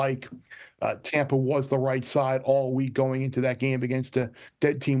felt like Tampa was the right side all week going into that game against a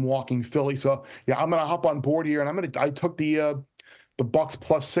dead team walking Philly. So yeah, I'm gonna hop on board here, and I took the Bucks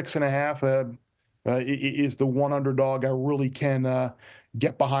plus 6.5. Is the one underdog I really can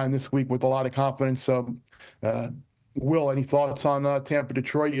get behind this week with a lot of confidence. So, Will, any thoughts on Tampa,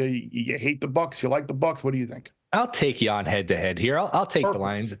 Detroit? You hate the Bucks? You like the Bucks? What do you think? I'll take you on head-to-head here. I'll take the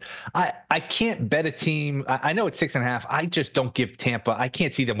Lions. I can't bet a team. I know it's 6.5. I just don't give Tampa. I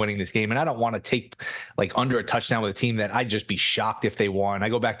can't see them winning this game, and I don't want to take like under a touchdown with a team that I'd just be shocked if they won. I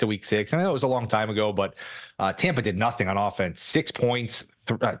go back to week 6. I know it was a long time ago, but Tampa did nothing on offense. 6 points,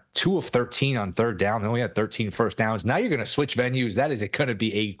 2 of 13 on third down. They only had 13 first downs. Now you're going to switch venues. That is going to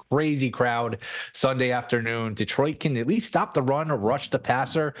be a crazy crowd Sunday afternoon. Detroit can at least stop the run or rush the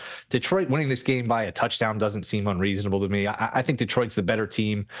passer. Detroit winning this game by a touchdown doesn't seem unreasonable to me. I think Detroit's the better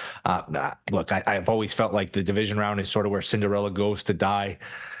team. Look, I've always felt like the division round is sort of where Cinderella goes to die.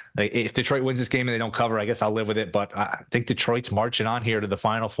 Like, if Detroit wins this game and they don't cover, I guess I'll live with it. But I think Detroit's marching on here to the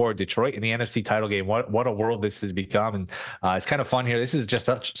Final Four. Detroit in the NFC title game. What a world this has become. And it's kind of fun here. This is just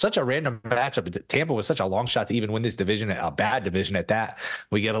such a random matchup. Tampa was such a long shot to even win this division, a bad division at that.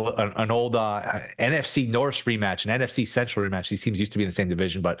 We get an old NFC North rematch, an NFC Central rematch. These teams used to be in the same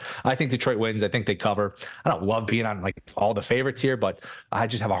division. But I think Detroit wins. I think they cover. I don't love being on like all the favorites here, but I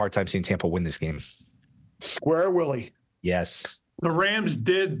just have a hard time seeing Tampa win this game. Square Willie. Yes. The Rams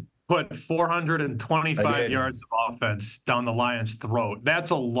did put 425 yards of offense down the Lions' throat. That's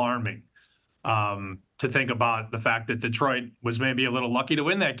alarming. to think about the fact that Detroit was maybe a little lucky to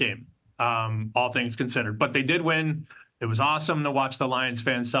win that game, all things considered. But they did win. It was awesome to watch the Lions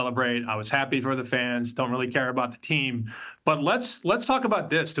fans celebrate. I was happy for the fans. Don't really care about the team. But let's talk about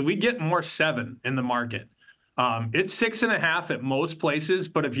this. Do we get more 7 in the market? It's 6.5 at most places.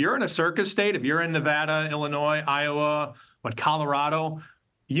 But if you're in a circus state, if you're in Nevada, Illinois, Iowa, Colorado,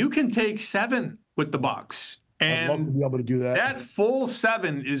 you can take 7 with the Bucs. And I'd love to be able to do that. That full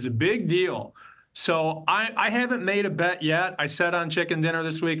 7 is a big deal. So I haven't made a bet yet. I said on Chicken Dinner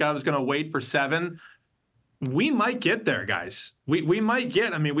this week I was going to wait for 7. We might get there, guys. We might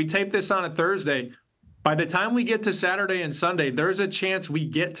get, I mean, we taped this on a Thursday. By the time we get to Saturday and Sunday, there's a chance we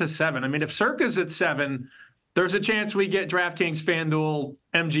get to 7. I mean, if Circa's at 7, there's a chance we get DraftKings, FanDuel,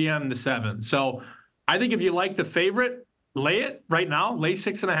 MGM to 7. So I think if you like the favorite, lay it right now, lay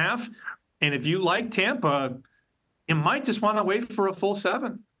 6.5. And if you like Tampa, you might just want to wait for a full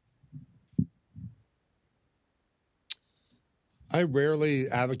 7. I rarely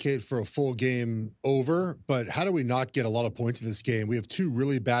advocate for a full game over, but how do we not get a lot of points in this game? We have 2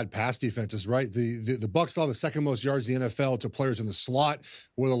 really bad pass defenses, right? The Bucs saw the second most yards in the NFL to players in the slot,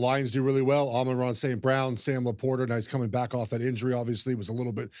 where the Lions do really well. Amon-Ra St. Brown, Sam Laporta, now he's coming back off that injury, obviously, was a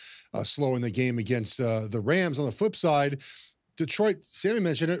little bit slow in the game against the Rams. On the flip side, Detroit, Sammy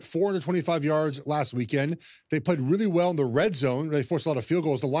mentioned it, 425 yards last weekend. They played really well in the red zone. They forced a lot of field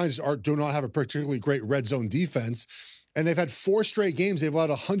goals. The Lions do not have a particularly great red zone defense. And they've had 4 straight games. They've allowed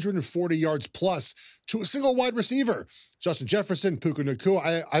 140 yards plus to a single wide receiver. Justin Jefferson, Puka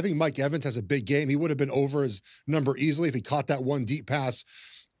Nacua. I think Mike Evans has a big game. He would have been over his number easily if he caught that one deep pass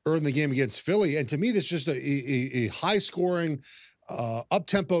early in the game against Philly. And to me, this is just a high-scoring,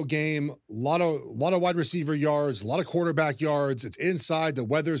 up-tempo game. A lot of wide receiver yards, a lot of quarterback yards. It's inside. The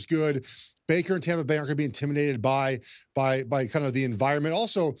weather's good. Baker and Tampa Bay aren't going to be intimidated by kind of the environment.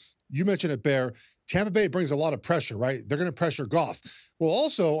 Also, you mentioned it, Bear. Tampa Bay brings a lot of pressure, right? They're going to pressure Goff. Well,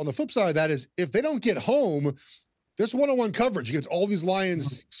 also, on the flip side of that is if they don't get home, there's one-on-one coverage against all these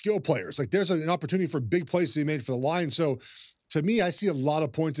Lions skill players. Like, there's an opportunity for big plays to be made for the Lions. So, to me, I see a lot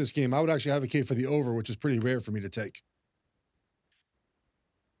of points this game. I would actually advocate for the over, which is pretty rare for me to take.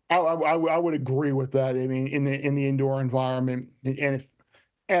 I would agree with that. I mean, in the indoor environment, and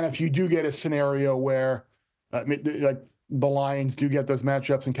if you do get a scenario where, like, the Lions do get those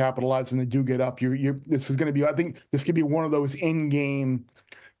matchups and capitalize, and they do get up, this is going to be, I think this could be one of those in-game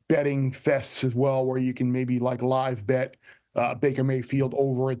betting fests as well, where you can maybe like live bet Baker Mayfield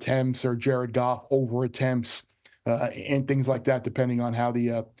over attempts or Jared Goff over attempts and things like that, depending on how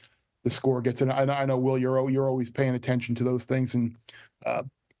the score gets. And I know, Will, you're always paying attention to those things and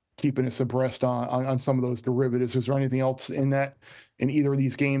keeping us abreast on some of those derivatives. Is there anything else in either of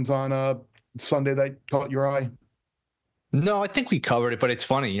these games on Sunday that caught your eye? No, I think we covered it, but it's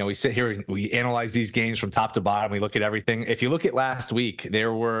funny. You know, we sit here, we analyze these games from top to bottom. We look at everything. If you look at last week,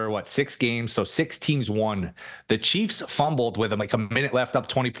 there were, 6 games, so 6 teams won. The Chiefs fumbled with like a minute left, up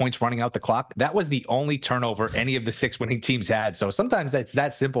 20 points, running out the clock. That was the only turnover any of the 6 winning teams had. So sometimes that's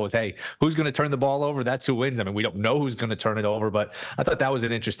that simple as, hey, who's going to turn the ball over? That's who wins. I mean, we don't know who's going to turn it over, but I thought that was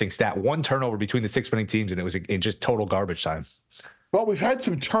an interesting stat. 1 turnover between the 6 winning teams, and it was in just total garbage time. Well, we've had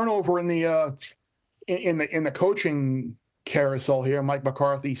some turnover in the coaching carousel here. Mike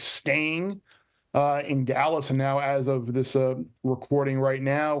McCarthy staying in Dallas, and now as of this recording right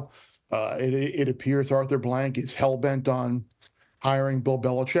now, it appears Arthur Blank is hell-bent on hiring Bill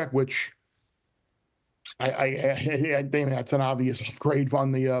Belichick, which I think that's an obvious upgrade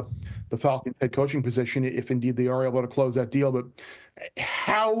on the Falcons head coaching position, if indeed they are able to close that deal. But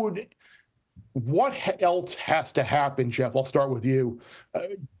what else has to happen, Geoff? I'll start with you,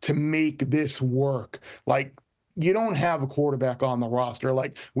 to make this work. Like, you don't have a quarterback on the roster.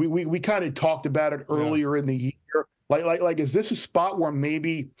 Like we kind of talked about it earlier in the year. Like, is this a spot where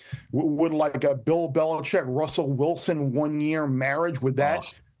maybe would like a Bill Belichick, Russell Wilson 1-year marriage, would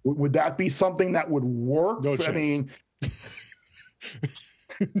that be something that would work? No chance.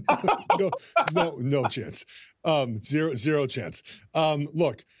 I mean, no chance. Zero chance.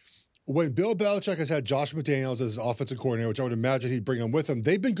 Look, when Bill Belichick has had Josh McDaniels as his offensive coordinator, which I would imagine he'd bring him with him,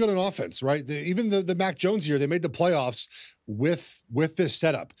 they've been good on offense, right? Even the Mac Jones year, they made the playoffs with this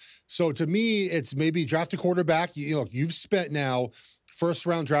setup. So to me, it's maybe draft a quarterback. You've spent now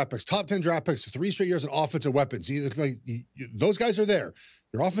first-round draft picks, top 10 draft picks, 3 straight years in offensive weapons. Those guys are there.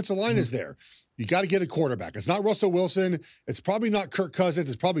 Your offensive line is there. You got to get a quarterback. It's not Russell Wilson. It's probably not Kirk Cousins.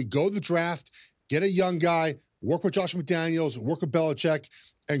 It's probably go to the draft, get a young guy, work with Josh McDaniels, work with Belichick,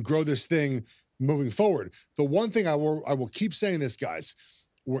 and grow this thing moving forward. The one thing I will keep saying this, guys,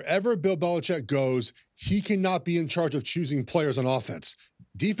 wherever Bill Belichick goes, he cannot be in charge of choosing players on offense.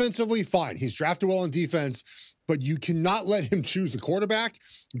 Defensively, fine. He's drafted well on defense, but you cannot let him choose the quarterback.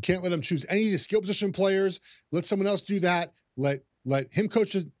 You can't let him choose any of the skill position players. Let someone else do that. Let him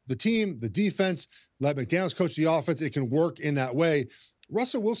coach the team, the defense. Let McDaniels coach the offense. It can work in that way.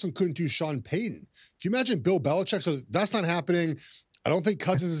 Russell Wilson couldn't do Sean Payton. Can you imagine Bill Belichick? So that's not happening. I don't think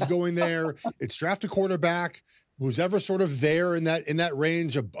Cousins is going there. It's draft a quarterback who's ever sort of there in that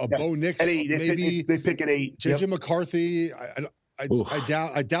range. A Bo Nix, maybe they pick at 8. JJ McCarthy. I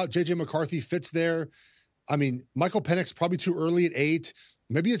doubt JJ McCarthy fits there. I mean, Michael Penix probably too early at 8.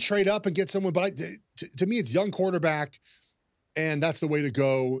 Maybe you trade up and get someone, but to me, it's young quarterback, and that's the way to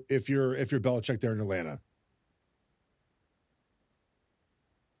go if you're Belichick there in Atlanta.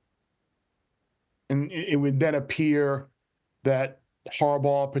 And it would then appear that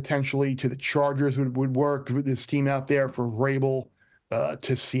Harbaugh potentially to the Chargers would work with this team out there for Vrabel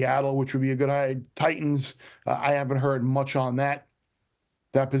to Seattle, which would be a good idea. Titans, I haven't heard much on that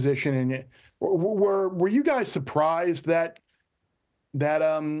position. And were you guys surprised that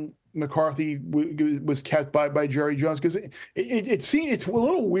McCarthy was kept by Jerry Jones? Because it seems it's a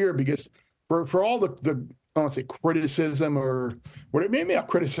little weird because for all the I don't want to say criticism or what it may be,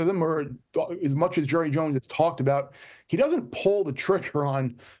 criticism or as much as Jerry Jones has talked about, he doesn't pull the trigger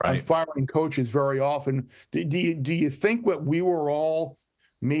on firing coaches very often. Do you think that we were all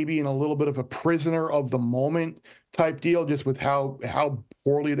maybe in a little bit of a prisoner of the moment type deal, just with how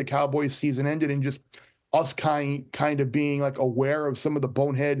poorly the Cowboys season ended, and just us kind of being like aware of some of the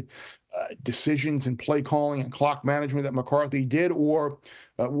bonehead decisions and play calling and clock management that McCarthy did, or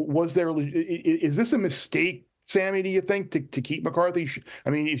is this a mistake, Sammy, do you think, to keep McCarthy? I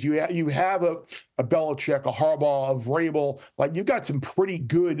mean, if you have a Belichick, a Harbaugh, a Vrabel, like you've got some pretty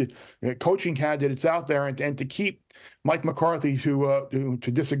good coaching candidates out there, and to keep Mike McCarthy to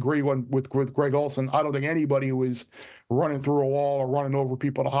disagree with Greg Olson, I don't think anybody who is running through a wall or running over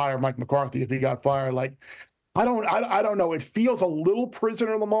people to hire Mike McCarthy if he got fired. Like, I don't know. It feels a little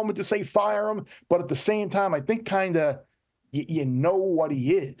prisoner of the moment to say fire him, but at the same time, I think kind of you know what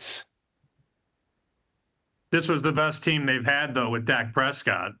he is. This was the best team they've had, though, with Dak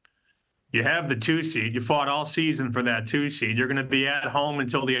Prescott. You have the 2 seed. You fought all season for that 2 seed. You're going to be at home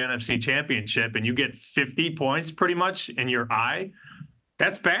until the NFC Championship, and you get 50 points pretty much in your eye.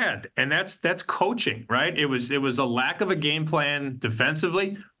 That's bad, and that's coaching, right? It was a lack of a game plan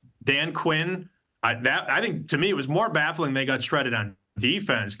defensively. Dan Quinn, I think to me it was more baffling they got shredded on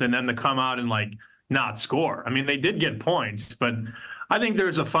defense than them to come out and like not score. I mean, they did get points, but I think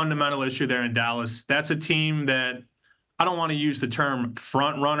there's a fundamental issue there in Dallas. That's a team that I don't want to use the term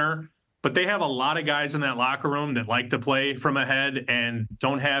front runner, but they have a lot of guys in that locker room that like to play from ahead and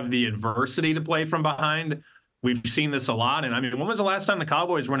don't have the adversity to play from behind. We've seen this a lot. And I mean, when was the last time the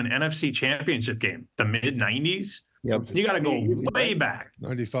Cowboys won an NFC Championship game? The mid-90s? Yep. You got to go way back.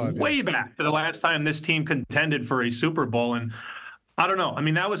 95. Way back to the last time this team contended for a Super Bowl. And I don't know. I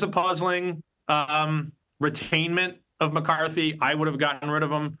mean, that was a puzzling retainment of McCarthy. I would have gotten rid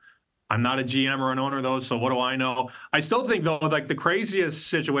of him. I'm not a GM or an owner, though, so what do I know? I still think, though, like the craziest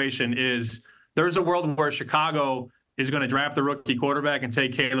situation is there's a world where Chicago is going to draft the rookie quarterback and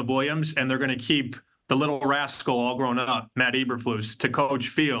take Caleb Williams, and they're going to keep the little rascal all grown up, Matt Eberflus, to coach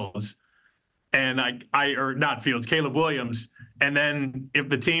Fields. And Caleb Williams. And then if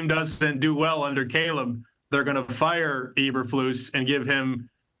the team doesn't do well under Caleb, they're going to fire Eberflus and give him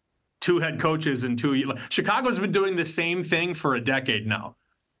 2 head coaches in 2 years. Chicago's been doing the same thing for a decade now.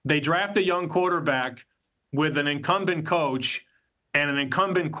 They draft a young quarterback with an incumbent coach and an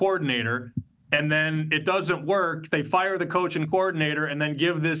incumbent coordinator, and then it doesn't work. They fire the coach and coordinator and then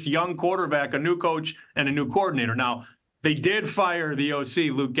give this young quarterback a new coach and a new coordinator. Now, they did fire the OC,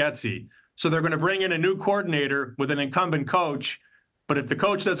 Luke Getsy. So they're going to bring in a new coordinator with an incumbent coach. But if the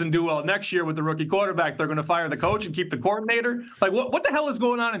coach doesn't do well next year with the rookie quarterback, they're going to fire the coach and keep the coordinator. Like, what the hell is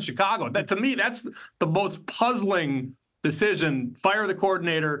going on in Chicago? That, to me, that's the most puzzling decision. Fire the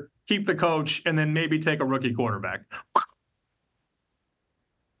coordinator, keep the coach, and then maybe take a rookie quarterback.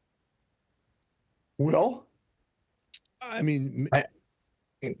 Well, I mean,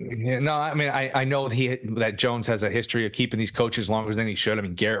 No, I mean, I know that Jones has a history of keeping these coaches longer than he should. I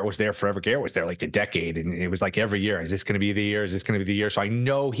mean, Garrett was there forever. Garrett was there like a decade, and it was like every year, is this going to be the year? Is this going to be the year? So I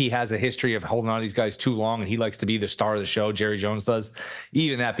know he has a history of holding on to these guys too long, and he likes to be the star of the show. Jerry Jones does.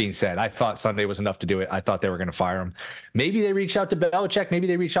 Even that being said, I thought Sunday was enough to do it. I thought they were going to fire him. Maybe they reached out to Belichick. Maybe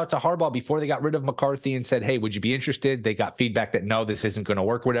they reached out to Harbaugh before they got rid of McCarthy and said, hey, would you be interested? They got feedback that, no, this isn't going to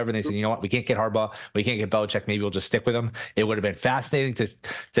work, whatever. And they said, you know what? We can't get Harbaugh. We can't get Belichick. Maybe we'll just stick with him. It would have been fascinating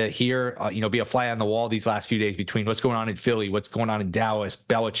to hear, be a fly on the wall these last few days between what's going on in Philly, what's going on in Dallas,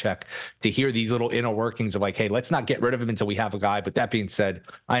 Belichick, to hear these little inner workings of like, hey, let's not get rid of him until we have a guy. But that being said,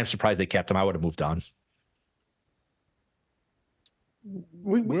 I am surprised they kept him. I would have moved on.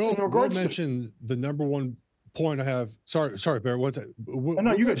 Will mentioned the number one point I have. Sorry, Bear. Will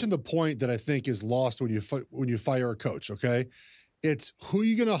mentioned the point that I think is lost when you fire a coach. Okay, it's who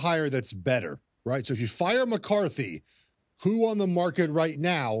you going to hire that's better, right? So if you fire McCarthy, who on the market right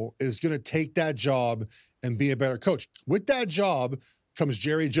now is going to take that job and be a better coach? With that job comes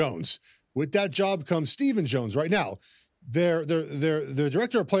Jerry Jones. With that job comes Stephen Jones. Right now, their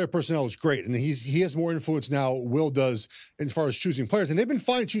director of player personnel is great, and he has more influence now. Will does as far as choosing players, and they've been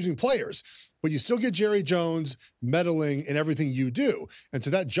fine choosing players. But you still get Jerry Jones meddling in everything you do. And so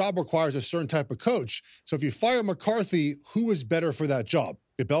that job requires a certain type of coach. So if you fire McCarthy, who is better for that job?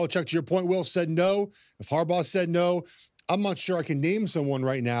 If Belichick, to your point, Will, said no, if Harbaugh said no, I'm not sure I can name someone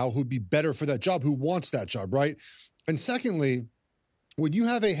right now who'd be better for that job, who wants that job, right? And secondly, when you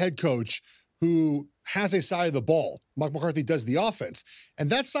have a head coach who has a side of the ball, Mike McCarthy does the offense, and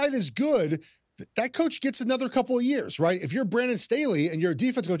that side is good, that coach gets another couple of years, right? If you're Brandon Staley and you're a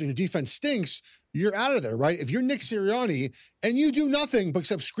defense coach and your defense stinks, you're out of there, right? If you're Nick Sirianni and you do nothing but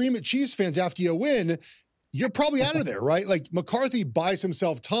except scream at Chiefs fans after you win, you're probably out of there, right? Like McCarthy buys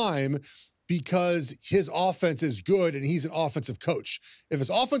himself time because his offense is good and he's an offensive coach. If his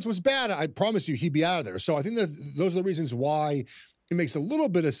offense was bad, I promise you he'd be out of there. So I think that those are the reasons why it makes a little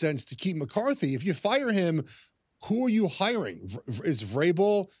bit of sense to keep McCarthy. If you fire him, who are you hiring? Is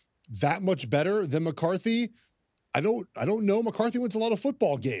Vrabel that much better than McCarthy? I don't know. McCarthy wins a lot of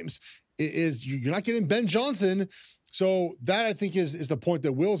football games. You're not getting Ben Johnson. So that, I think, is the point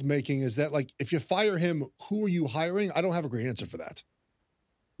that Will's making, is that, like, if you fire him, who are you hiring? I don't have a great answer for that.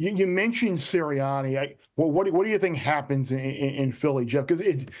 You mentioned Sirianni. What do you think happens in Philly, Geoff?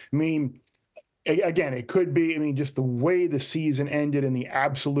 Because again, it could be, just the way the season ended and the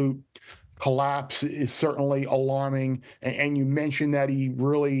absolute collapse is certainly alarming. And you mentioned that he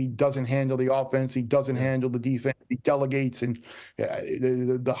really doesn't handle the offense. He doesn't handle the defense. He delegates, and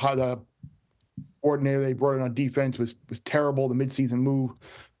the coordinator they brought in on defense was terrible. The midseason move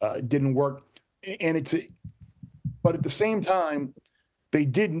didn't work. But at the same time, they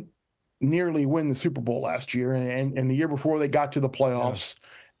didn't nearly win the Super Bowl last year, and the year before they got to the playoffs.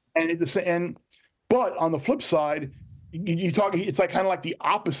 Yeah. But on the flip side, you talk. It's like kind of like the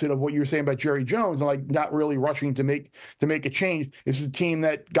opposite of what you were saying about Jerry Jones, and like not really rushing to make a change. This is a team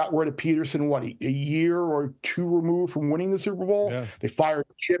that got rid of Peterson a year or two removed from winning the Super Bowl. Yeah. They fired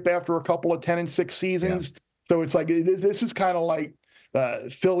Chip after a couple of 10-6 seasons. Yeah. So it's like this is kind of like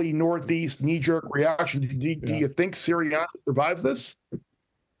Philly Northeast knee-jerk reaction. Do you think Sirianni survives this?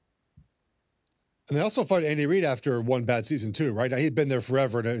 And they also fired Andy Reid after one bad season too, right? Now, he'd been there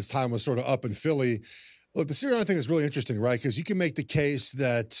forever, and his time was sort of up in Philly. Look, the Sirianni thing is really interesting, right? Because you can make the case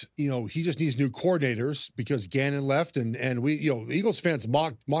that, he just needs new coordinators because Gannon left, and we, Eagles fans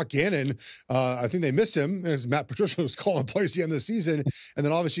mock Gannon. I think they miss him, as Matt Patricia was calling plays at the end of the season. And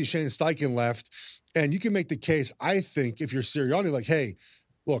then obviously Shane Steichen left. And you can make the case, I think, if you're Sirianni, like, hey,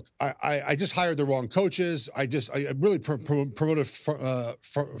 look, I just hired the wrong coaches. I really promoted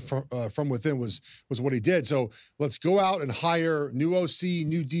from within was what he did. So let's go out and hire new OC,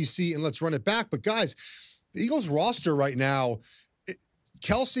 new DC, and let's run it back. But guys, the Eagles roster right now,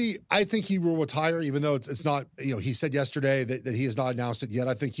 Kelsey, I think he will retire, even though it's not, he said yesterday that he has not announced it yet.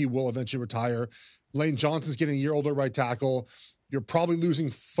 I think he will eventually retire. Lane Johnson's getting a year older right tackle. You're probably losing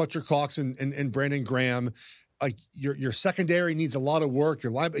Fletcher Cox and Brandon Graham. Like your secondary needs a lot of work.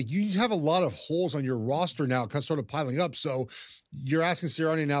 You have a lot of holes on your roster now, kind of sort of piling up. So you're asking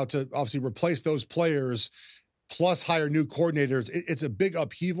Sirianni now to obviously replace those players, plus hire new coordinators. It's a big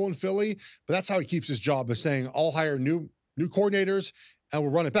upheaval in Philly, but that's how he keeps his job, is saying, I'll hire new coordinators and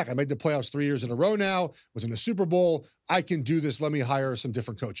we'll run it back. I made the playoffs 3 years in a row now, was in the Super Bowl. I can do this. Let me hire some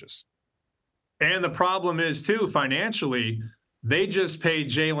different coaches. And the problem is, too, financially, they just paid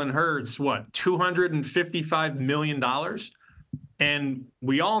Jalen Hurts, $255 million? And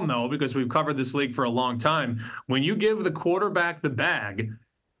we all know, because we've covered this league for a long time, when you give the quarterback the bag,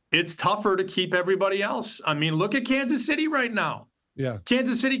 it's tougher to keep everybody else. Look at Kansas City right now. Yeah.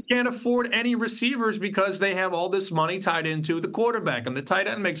 Kansas City can't afford any receivers because they have all this money tied into the quarterback, and the tight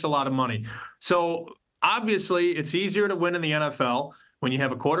end makes a lot of money. So obviously it's easier to win in the NFL when you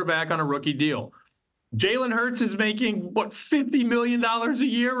have a quarterback on a rookie deal. Jalen Hurts is making, $50 million a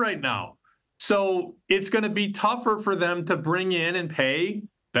year right now. So it's going to be tougher for them to bring in and pay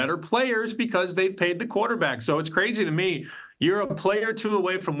better players because they've paid the quarterback. So it's crazy to me. You're a player or two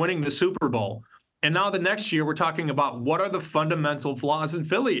away from winning the Super Bowl, And now the next year, we're talking about what are the fundamental flaws in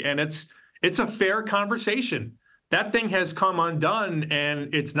Philly. And it's a fair conversation. That thing has come undone,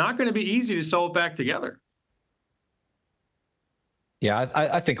 and it's not going to be easy to sew it back together. Yeah,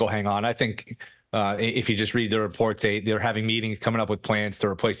 I think he'll hang on. I think if you just read the reports, they're having meetings, coming up with plans to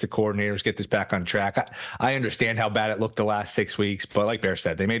replace the coordinators, get this back on track. I understand how bad it looked the last 6 weeks, but like Bear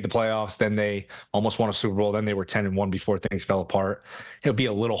said, they made the playoffs, then they almost won a Super Bowl, then they were 10-1 before things fell apart. It'll be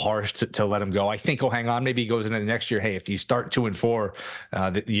a little harsh to let him go. I think he'll hang on. Maybe he goes into the next year. Hey, if you start 2-4,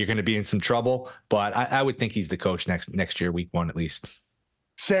 you're going to be in some trouble. But I would think he's the coach next year, week 1 at least.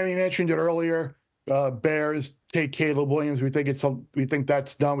 Sammy mentioned it earlier. Bears take Caleb Williams. We think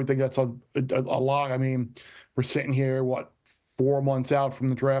that's done. We think that's a lock. I mean, we're sitting here 4 months out from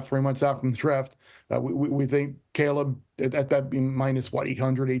the draft, 3 months out from the draft. We think Caleb at that being minus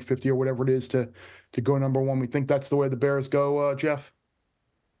 800, 850 or whatever it is to go number 1. We think that's the way the Bears go, Geoff.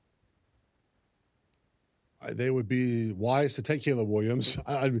 They would be wise to take Caleb Williams.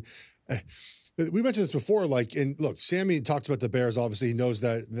 We mentioned this before, and look, Sammy talks about the Bears. Obviously, he knows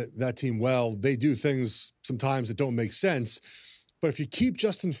that team well. They do things sometimes that don't make sense. But if you keep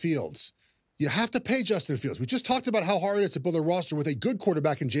Justin Fields, you have to pay Justin Fields. We just talked about how hard it is to build a roster with a good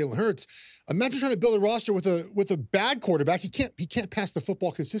quarterback in Jalen Hurts. Imagine trying to build a roster with a bad quarterback. He can't pass the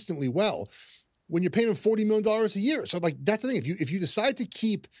football consistently well when you're paying him $40 million a year. So that's the thing. If you decide to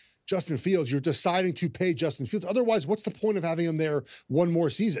keep Justin Fields, you're deciding to pay Justin Fields. Otherwise, what's the point of having him there one more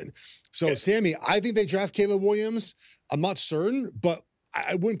season? So, Sammy, I think they draft Caleb Williams. I'm not certain, but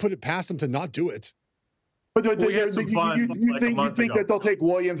I wouldn't put it past them to not do it. But you think that they'll take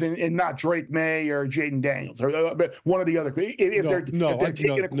Williams and not Drake May or Jaden Daniels or one of the other? If they're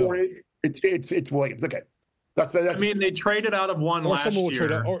taking a quarter, it's Williams. Okay, that's. I mean, they traded out of one last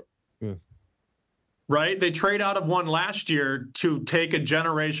year. Right? They trade out of one last year to take a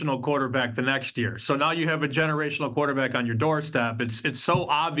generational quarterback the next year. So now you have a generational quarterback on your doorstep. It's so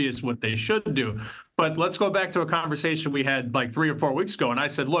obvious what they should do. But let's go back to a conversation we had 3 or 4 weeks ago. And I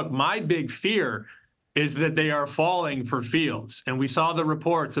said, look, my big fear is that they are falling for Fields. And we saw the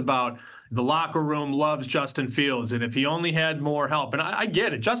reports about the locker room loves Justin Fields. And if he only had more help, and I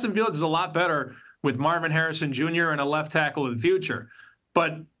get it. Justin Fields is a lot better with Marvin Harrison Jr. and a left tackle in the future.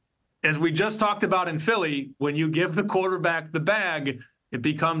 But as we just talked about in Philly, when you give the quarterback the bag, it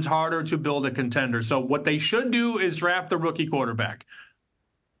becomes harder to build a contender. So what they should do is draft the rookie quarterback.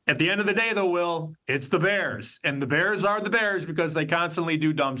 At the end of the day, though, Will, it's the Bears. And the Bears are the Bears because they constantly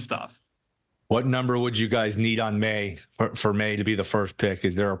do dumb stuff. What number would you guys need on May for May to be the first pick?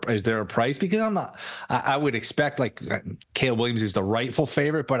 Is there a price? Because I would expect Caleb Williams is the rightful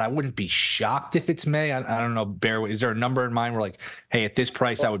favorite, but I wouldn't be shocked if it's May. I don't know, Bear. Is there a number in mind where hey, at this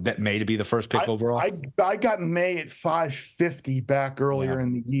price, I would bet May to be the first pick overall? I got May at 550 back earlier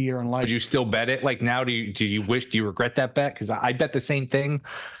in the year, and would you still bet it? Now, do you regret that bet? Because I bet the same thing.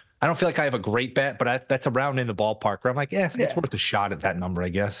 I don't feel like I have a great bet, but that's around in the ballpark where I'm it's worth a shot at that number, I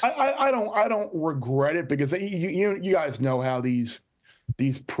guess. I don't regret it because you guys know how these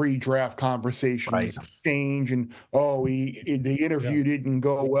pre-draft conversations change and the interview didn't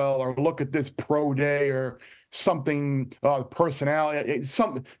go well or look at this pro day or something personality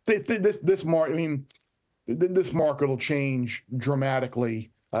this market will change dramatically.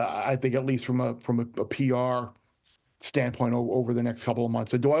 I think at least from a PR standpoint over the next couple of months.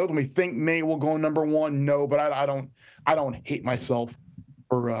 So do I ultimately think May will go number 1? No, but I don't hate myself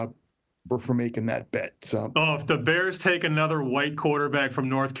for making that bet. So if the Bears take another white quarterback from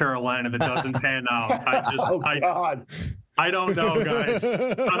North Carolina that doesn't pan out, I don't know, guys.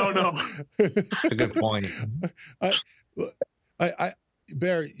 I don't know. That's a good point.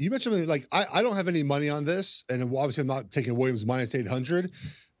 Bear, you mentioned something I don't have any money on this, and obviously I'm not taking Williams minus 800.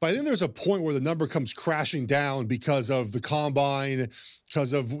 But I think there's a point where the number comes crashing down because of the combine,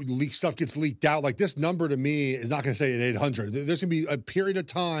 because of stuff gets leaked out. This number to me is not going to stay at 800. There's going to be a period of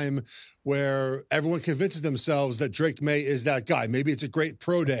time where everyone convinces themselves that Drake May is that guy. Maybe it's a great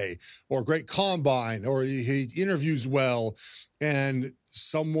pro day or a great combine or he interviews well and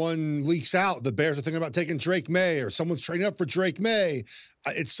someone leaks out. The Bears are thinking about taking Drake May or someone's trading up for Drake May.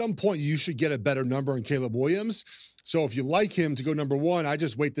 At some point, you should get a better number on Caleb Williams. So if you like him to go number 1, I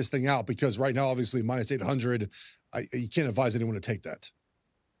just wait this thing out because right now, obviously, minus 800, you can't advise anyone to take that.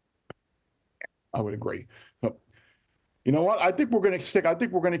 I would agree. But you know what? I think we're going to stick. I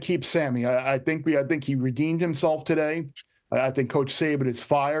think we're going to keep Sammy. I think he redeemed himself today. I think Coach Saban is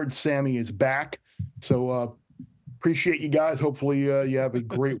fired. Sammy is back. So appreciate you guys. Hopefully you have a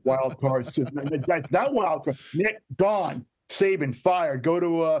great wild card. Not wild card. Nick gone. Saban fired. Go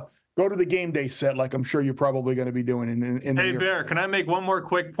to go to the game day set like I'm sure you're probably going to be doing in the Hey, year. Bear, can I make one more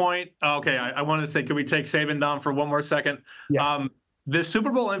quick point? Okay, I wanted to say, can we take Saban down for one more second? Yeah. The Super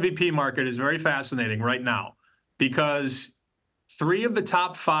Bowl MVP market is very fascinating right now because 3 of the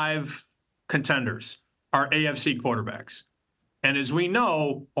top 5 contenders are AFC quarterbacks. And as we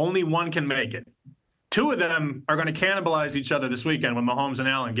know, only one can make it. 2 of them are going to cannibalize each other this weekend when Mahomes and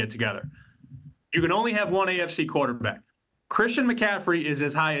Allen get together. You can only have one AFC quarterback. Christian McCaffrey is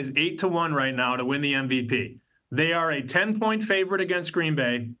as high as 8-1 right now to win the MVP. They are a 10-point favorite against Green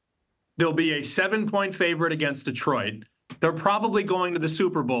Bay. They'll be a 7-point favorite against Detroit. They're probably going to the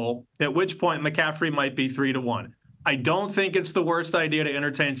Super Bowl, at which point McCaffrey might be 3-1. I don't think it's the worst idea to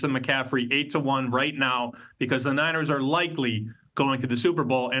entertain some McCaffrey 8-1 right now because the Niners are likely going to the Super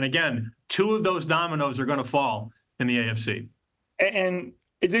Bowl. And again, 2 of those dominoes are going to fall in the AFC. And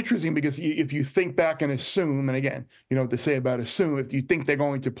it's interesting because if you think back and assume, and again, you know what to say about assume, if you think they're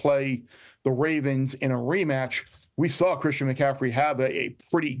going to play the Ravens in a rematch, we saw Christian McCaffrey have a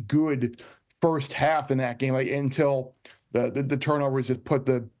pretty good first half in that game until the turnovers just put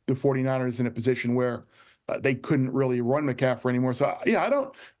the 49ers in a position where they couldn't really run McCaffrey anymore. So yeah,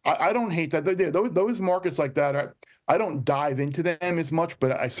 I don't hate that. Those markets like that, I don't dive into them as much,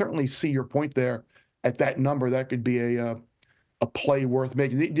 but I certainly see your point there. At that number, that could be a play worth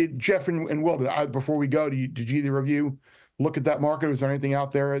making. Did Geoff and Will, before we go, did either of you look at that market? Was there anything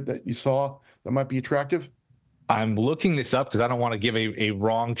out there that you saw that might be attractive? I'm looking this up because I don't want to give a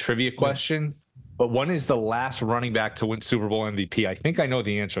wrong trivia question. But when is the last running back to win Super Bowl MVP? I think I know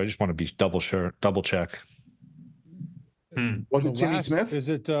the answer. I just want to be double check. Was it Timmy Smith? Is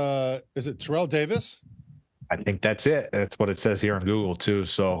it Terrell Davis? I think that's it. That's what it says here on Google too.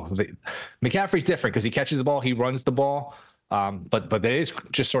 So McCaffrey's different because he catches the ball, he runs the ball. But that is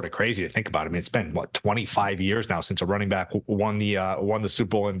just sort of crazy to think about. I mean, it's been 25 years now since a running back won the Super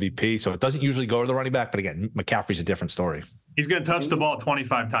Bowl MVP. So it doesn't usually go to the running back. But again, McCaffrey's a different story. He's going to touch the ball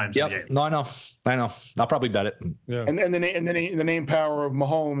 25 times. Yep. A game. No, I know. I'll probably bet it. Yeah. And the name power of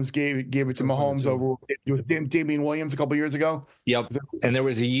Mahomes gave it to Mahomes over Damian Williams a couple years ago. Yep. And there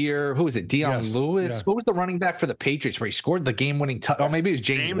was a year, who was it? Deion Lewis. Yeah. What was the running back for the Patriots where he scored the game-winning touchdown? Or maybe it was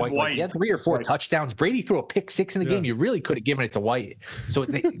James White. Like, he had 3 or 4 touchdowns. Brady threw a pick 6 in the game. You really could have given it to White. So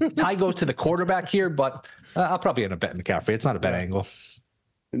tie goes to the quarterback here, but I'll probably end up betting McCaffrey. It's not a bad angle.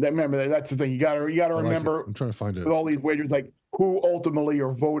 Remember, that's the thing. You got to remember. I'm trying to find it. With all these wagers, like who ultimately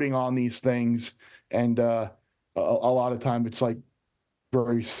are voting on these things, and a lot of time it's like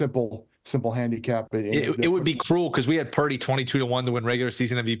very simple handicap. It would be cruel because we had Purdy 22-1 to win regular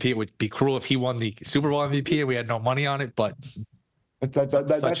season MVP. It would be cruel if he won the Super Bowl MVP and we had no money on it. But that's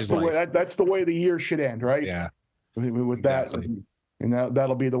the way the year should end, right? Yeah. With exactly. that. And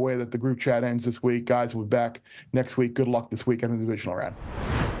that'll be the way that the group chat ends this week. Guys, we'll be back next week. Good luck this weekend in the divisional round.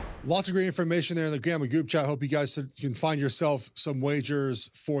 Lots of great information there in the Gamma group chat. Hope you guys can find yourself some wagers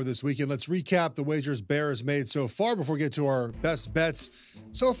for this weekend. Let's recap the wagers Bear has made so far before we get to our best bets.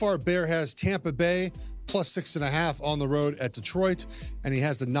 So far, Bear has Tampa Bay plus 6.5 on the road at Detroit, and he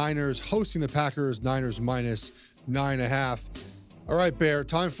has the Niners hosting the Packers, Niners minus 9.5. All right, Bear,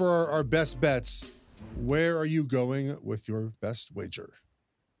 time for our best bets. Where are you going with your best wager?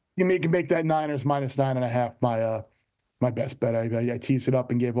 You can make that Niners minus 9.5 my best bet. I teased it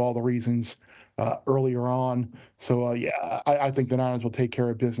up and gave all the reasons earlier on. So I think the Niners will take care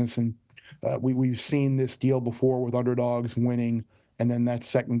of business, and we've seen this deal before with underdogs winning, and then that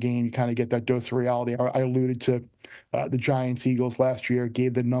second game you kind of get that dose of reality. I alluded to the Giants-Eagles last year,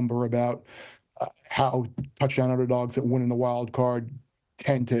 gave the number about how touchdown underdogs that win in the wild card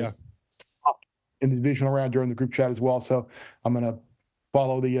tend to in the divisional round during the group chat as well. So I'm going to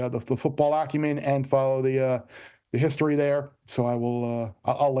follow the football acumen and follow the history there. So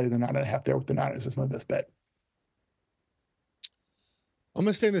I'll lay the 9.5 there with the Niners as my best bet. I'm going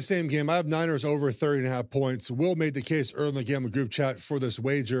to stay in the same game. I have Niners over 30.5 points. Will made the case early in the game of group chat for this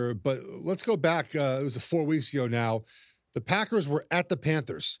wager, but let's go back. It was 4 weeks ago now. The Packers were at the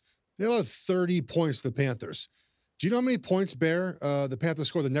Panthers. They allowed 30 points to the Panthers. Do you know how many points, Bear, the Panthers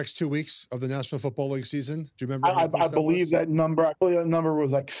scored the next 2 weeks of the National Football League season? Do you remember? I believe that number. I believe that number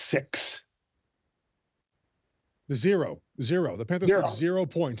was like 6. Zero. The Panthers scored 0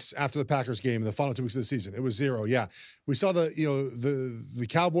 points after the Packers game in the final 2 weeks of the season. It was 0. Yeah, we saw the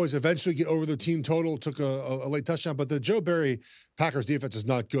Cowboys eventually get over the team total, took a late touchdown, but the Joe Barry Packers defense is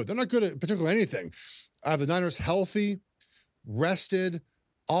not good. They're not good at particularly anything. I have the Niners healthy, rested,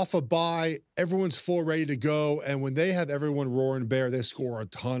 off a bye, everyone's full, ready to go, and when they have everyone roaring Bear, they score a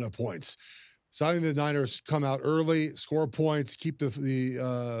ton of points. So I think the Niners come out early, score points, keep the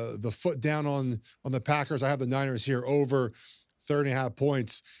foot down on the Packers. I have the Niners here over 30.5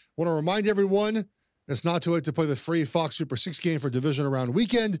 points. I want to remind everyone it's not too late to play the free Fox Super 6 game for Divisional Round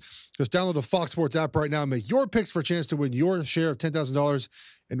weekend. Just download the Fox Sports app right now and make your picks for a chance to win your share of $10,000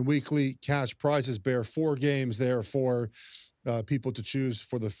 in weekly cash prizes. Bear 4 games there for people to choose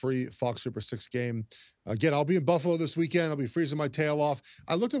for the free Fox Super 6 game. Again, I'll be in Buffalo this weekend. I'll be freezing my tail off.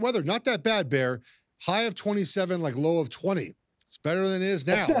 I looked at weather. Not that bad, Bear. High of 27, like low of 20. It's better than it is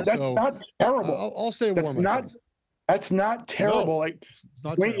now. That's not terrible. I'll stay warm. That's not terrible. No, like it's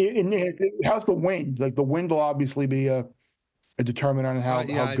not terrible. It has the wind. Like the wind will obviously be a determinant on how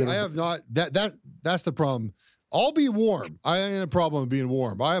good. I have not. That's the problem. I'll be warm. I ain't a problem with being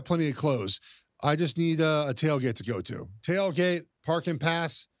warm. I have plenty of clothes. I just need a tailgate to go to. Tailgate, park and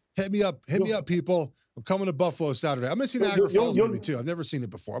pass. Hit me up, people. I'm coming to Buffalo Saturday. I'm missing Niagara Falls maybe too. I've never seen it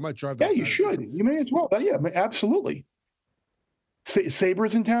before. I might drive there. Yeah, you should. You may as well. Yeah, absolutely.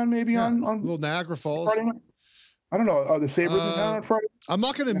 Sabres in town maybe on little Niagara Falls. Friday night? I don't know. Are the Sabres in town on Friday? I'm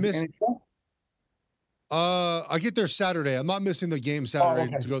not going to miss. I get there Saturday. I'm not missing the game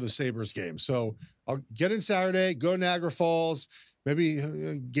Saturday to go to the Sabres game. So I'll get in Saturday, go to Niagara Falls, maybe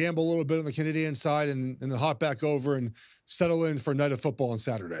gamble a little bit on the Canadian side, and then hop back over and settle in for a night of football on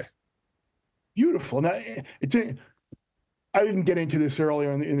Saturday. Beautiful. Now, I didn't get into this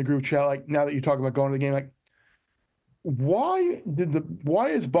earlier in the group chat. Like now that you talk about going to the game, like why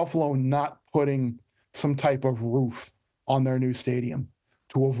is Buffalo not putting some type of roof on their new stadium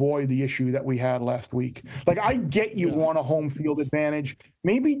to avoid the issue that we had last week? Like, I get you want a home field advantage.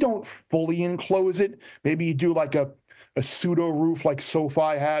 Maybe don't fully enclose it. Maybe you do like a pseudo roof like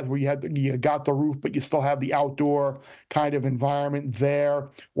SoFi has, where you got the roof, but you still have the outdoor kind of environment there.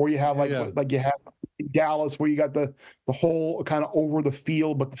 Or you have like you have in Dallas, where you got the whole kind of over the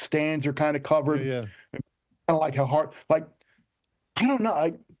field, but the stands are kind of covered. Yeah. Kind of like how hard, like, I don't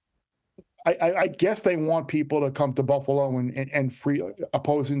know. I guess they want people to come to Buffalo and free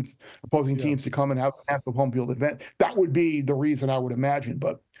opposing teams to come and have a massive home field event. That would be the reason, I would imagine.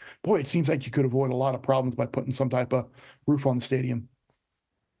 But boy, it seems like you could avoid a lot of problems by putting some type of roof on the stadium.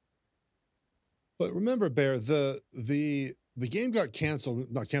 But remember, Bear, the game got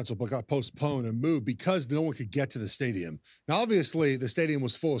but got postponed and moved because no one could get to the stadium. Now, obviously, the stadium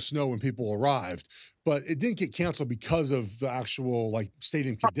was full of snow when people arrived, but it didn't get canceled because of the actual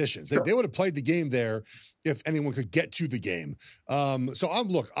stadium conditions. Sure. They would have played the game there if anyone could get to the game. So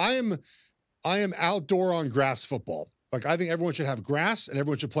I am outdoor on grass football. Like, I think everyone should have grass and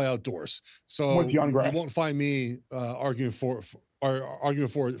everyone should play outdoors. So you won't find me arguing for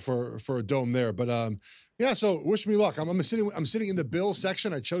a dome there. But so wish me luck. I'm sitting in the Bill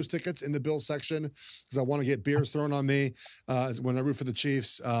section. I chose tickets in the Bill section because I want to get beers thrown on me when I root for the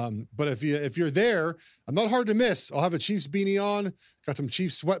Chiefs. But if you're there, I'm not hard to miss. I'll have a Chiefs beanie on, got some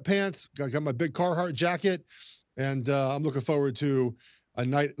Chiefs sweatpants, got my big Carhartt jacket, and I'm looking forward to a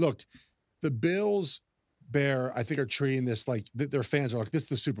night. Look, the Bills, Bear, I think, are treating this like their fans are like, this is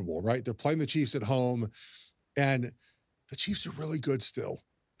the Super Bowl, right? They're playing the Chiefs at home, and the Chiefs are really good still.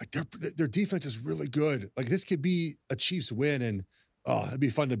 Like their defense is really good. Like this could be a Chiefs win, and it'd be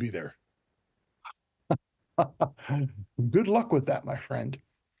fun to be there. Good luck with that, my friend.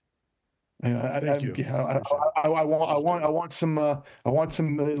 Thank you. I want some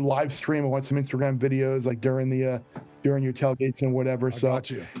live stream. I want some Instagram videos like during your tailgates and whatever. Got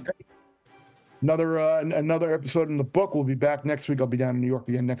you. Another episode in the book. We'll be back next week. I'll be down in New York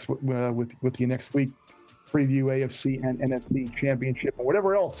again with you next week. Preview AFC and NFC championship and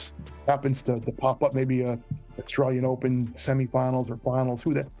whatever else happens to pop up. Maybe a Australian Open semifinals or finals.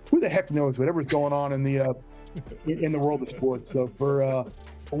 Who the heck knows? Whatever's going on in the world of sports. So for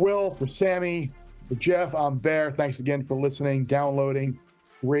Will, for Sammy, for Jeff, I'm Bear. Thanks again for listening, downloading,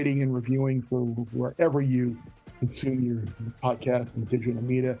 rating, and reviewing for wherever you consume your podcasts and digital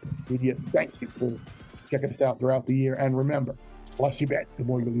media. Thank you for checking us out throughout the year. And remember, less you bet, the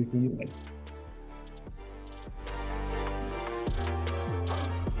more you lose when you win.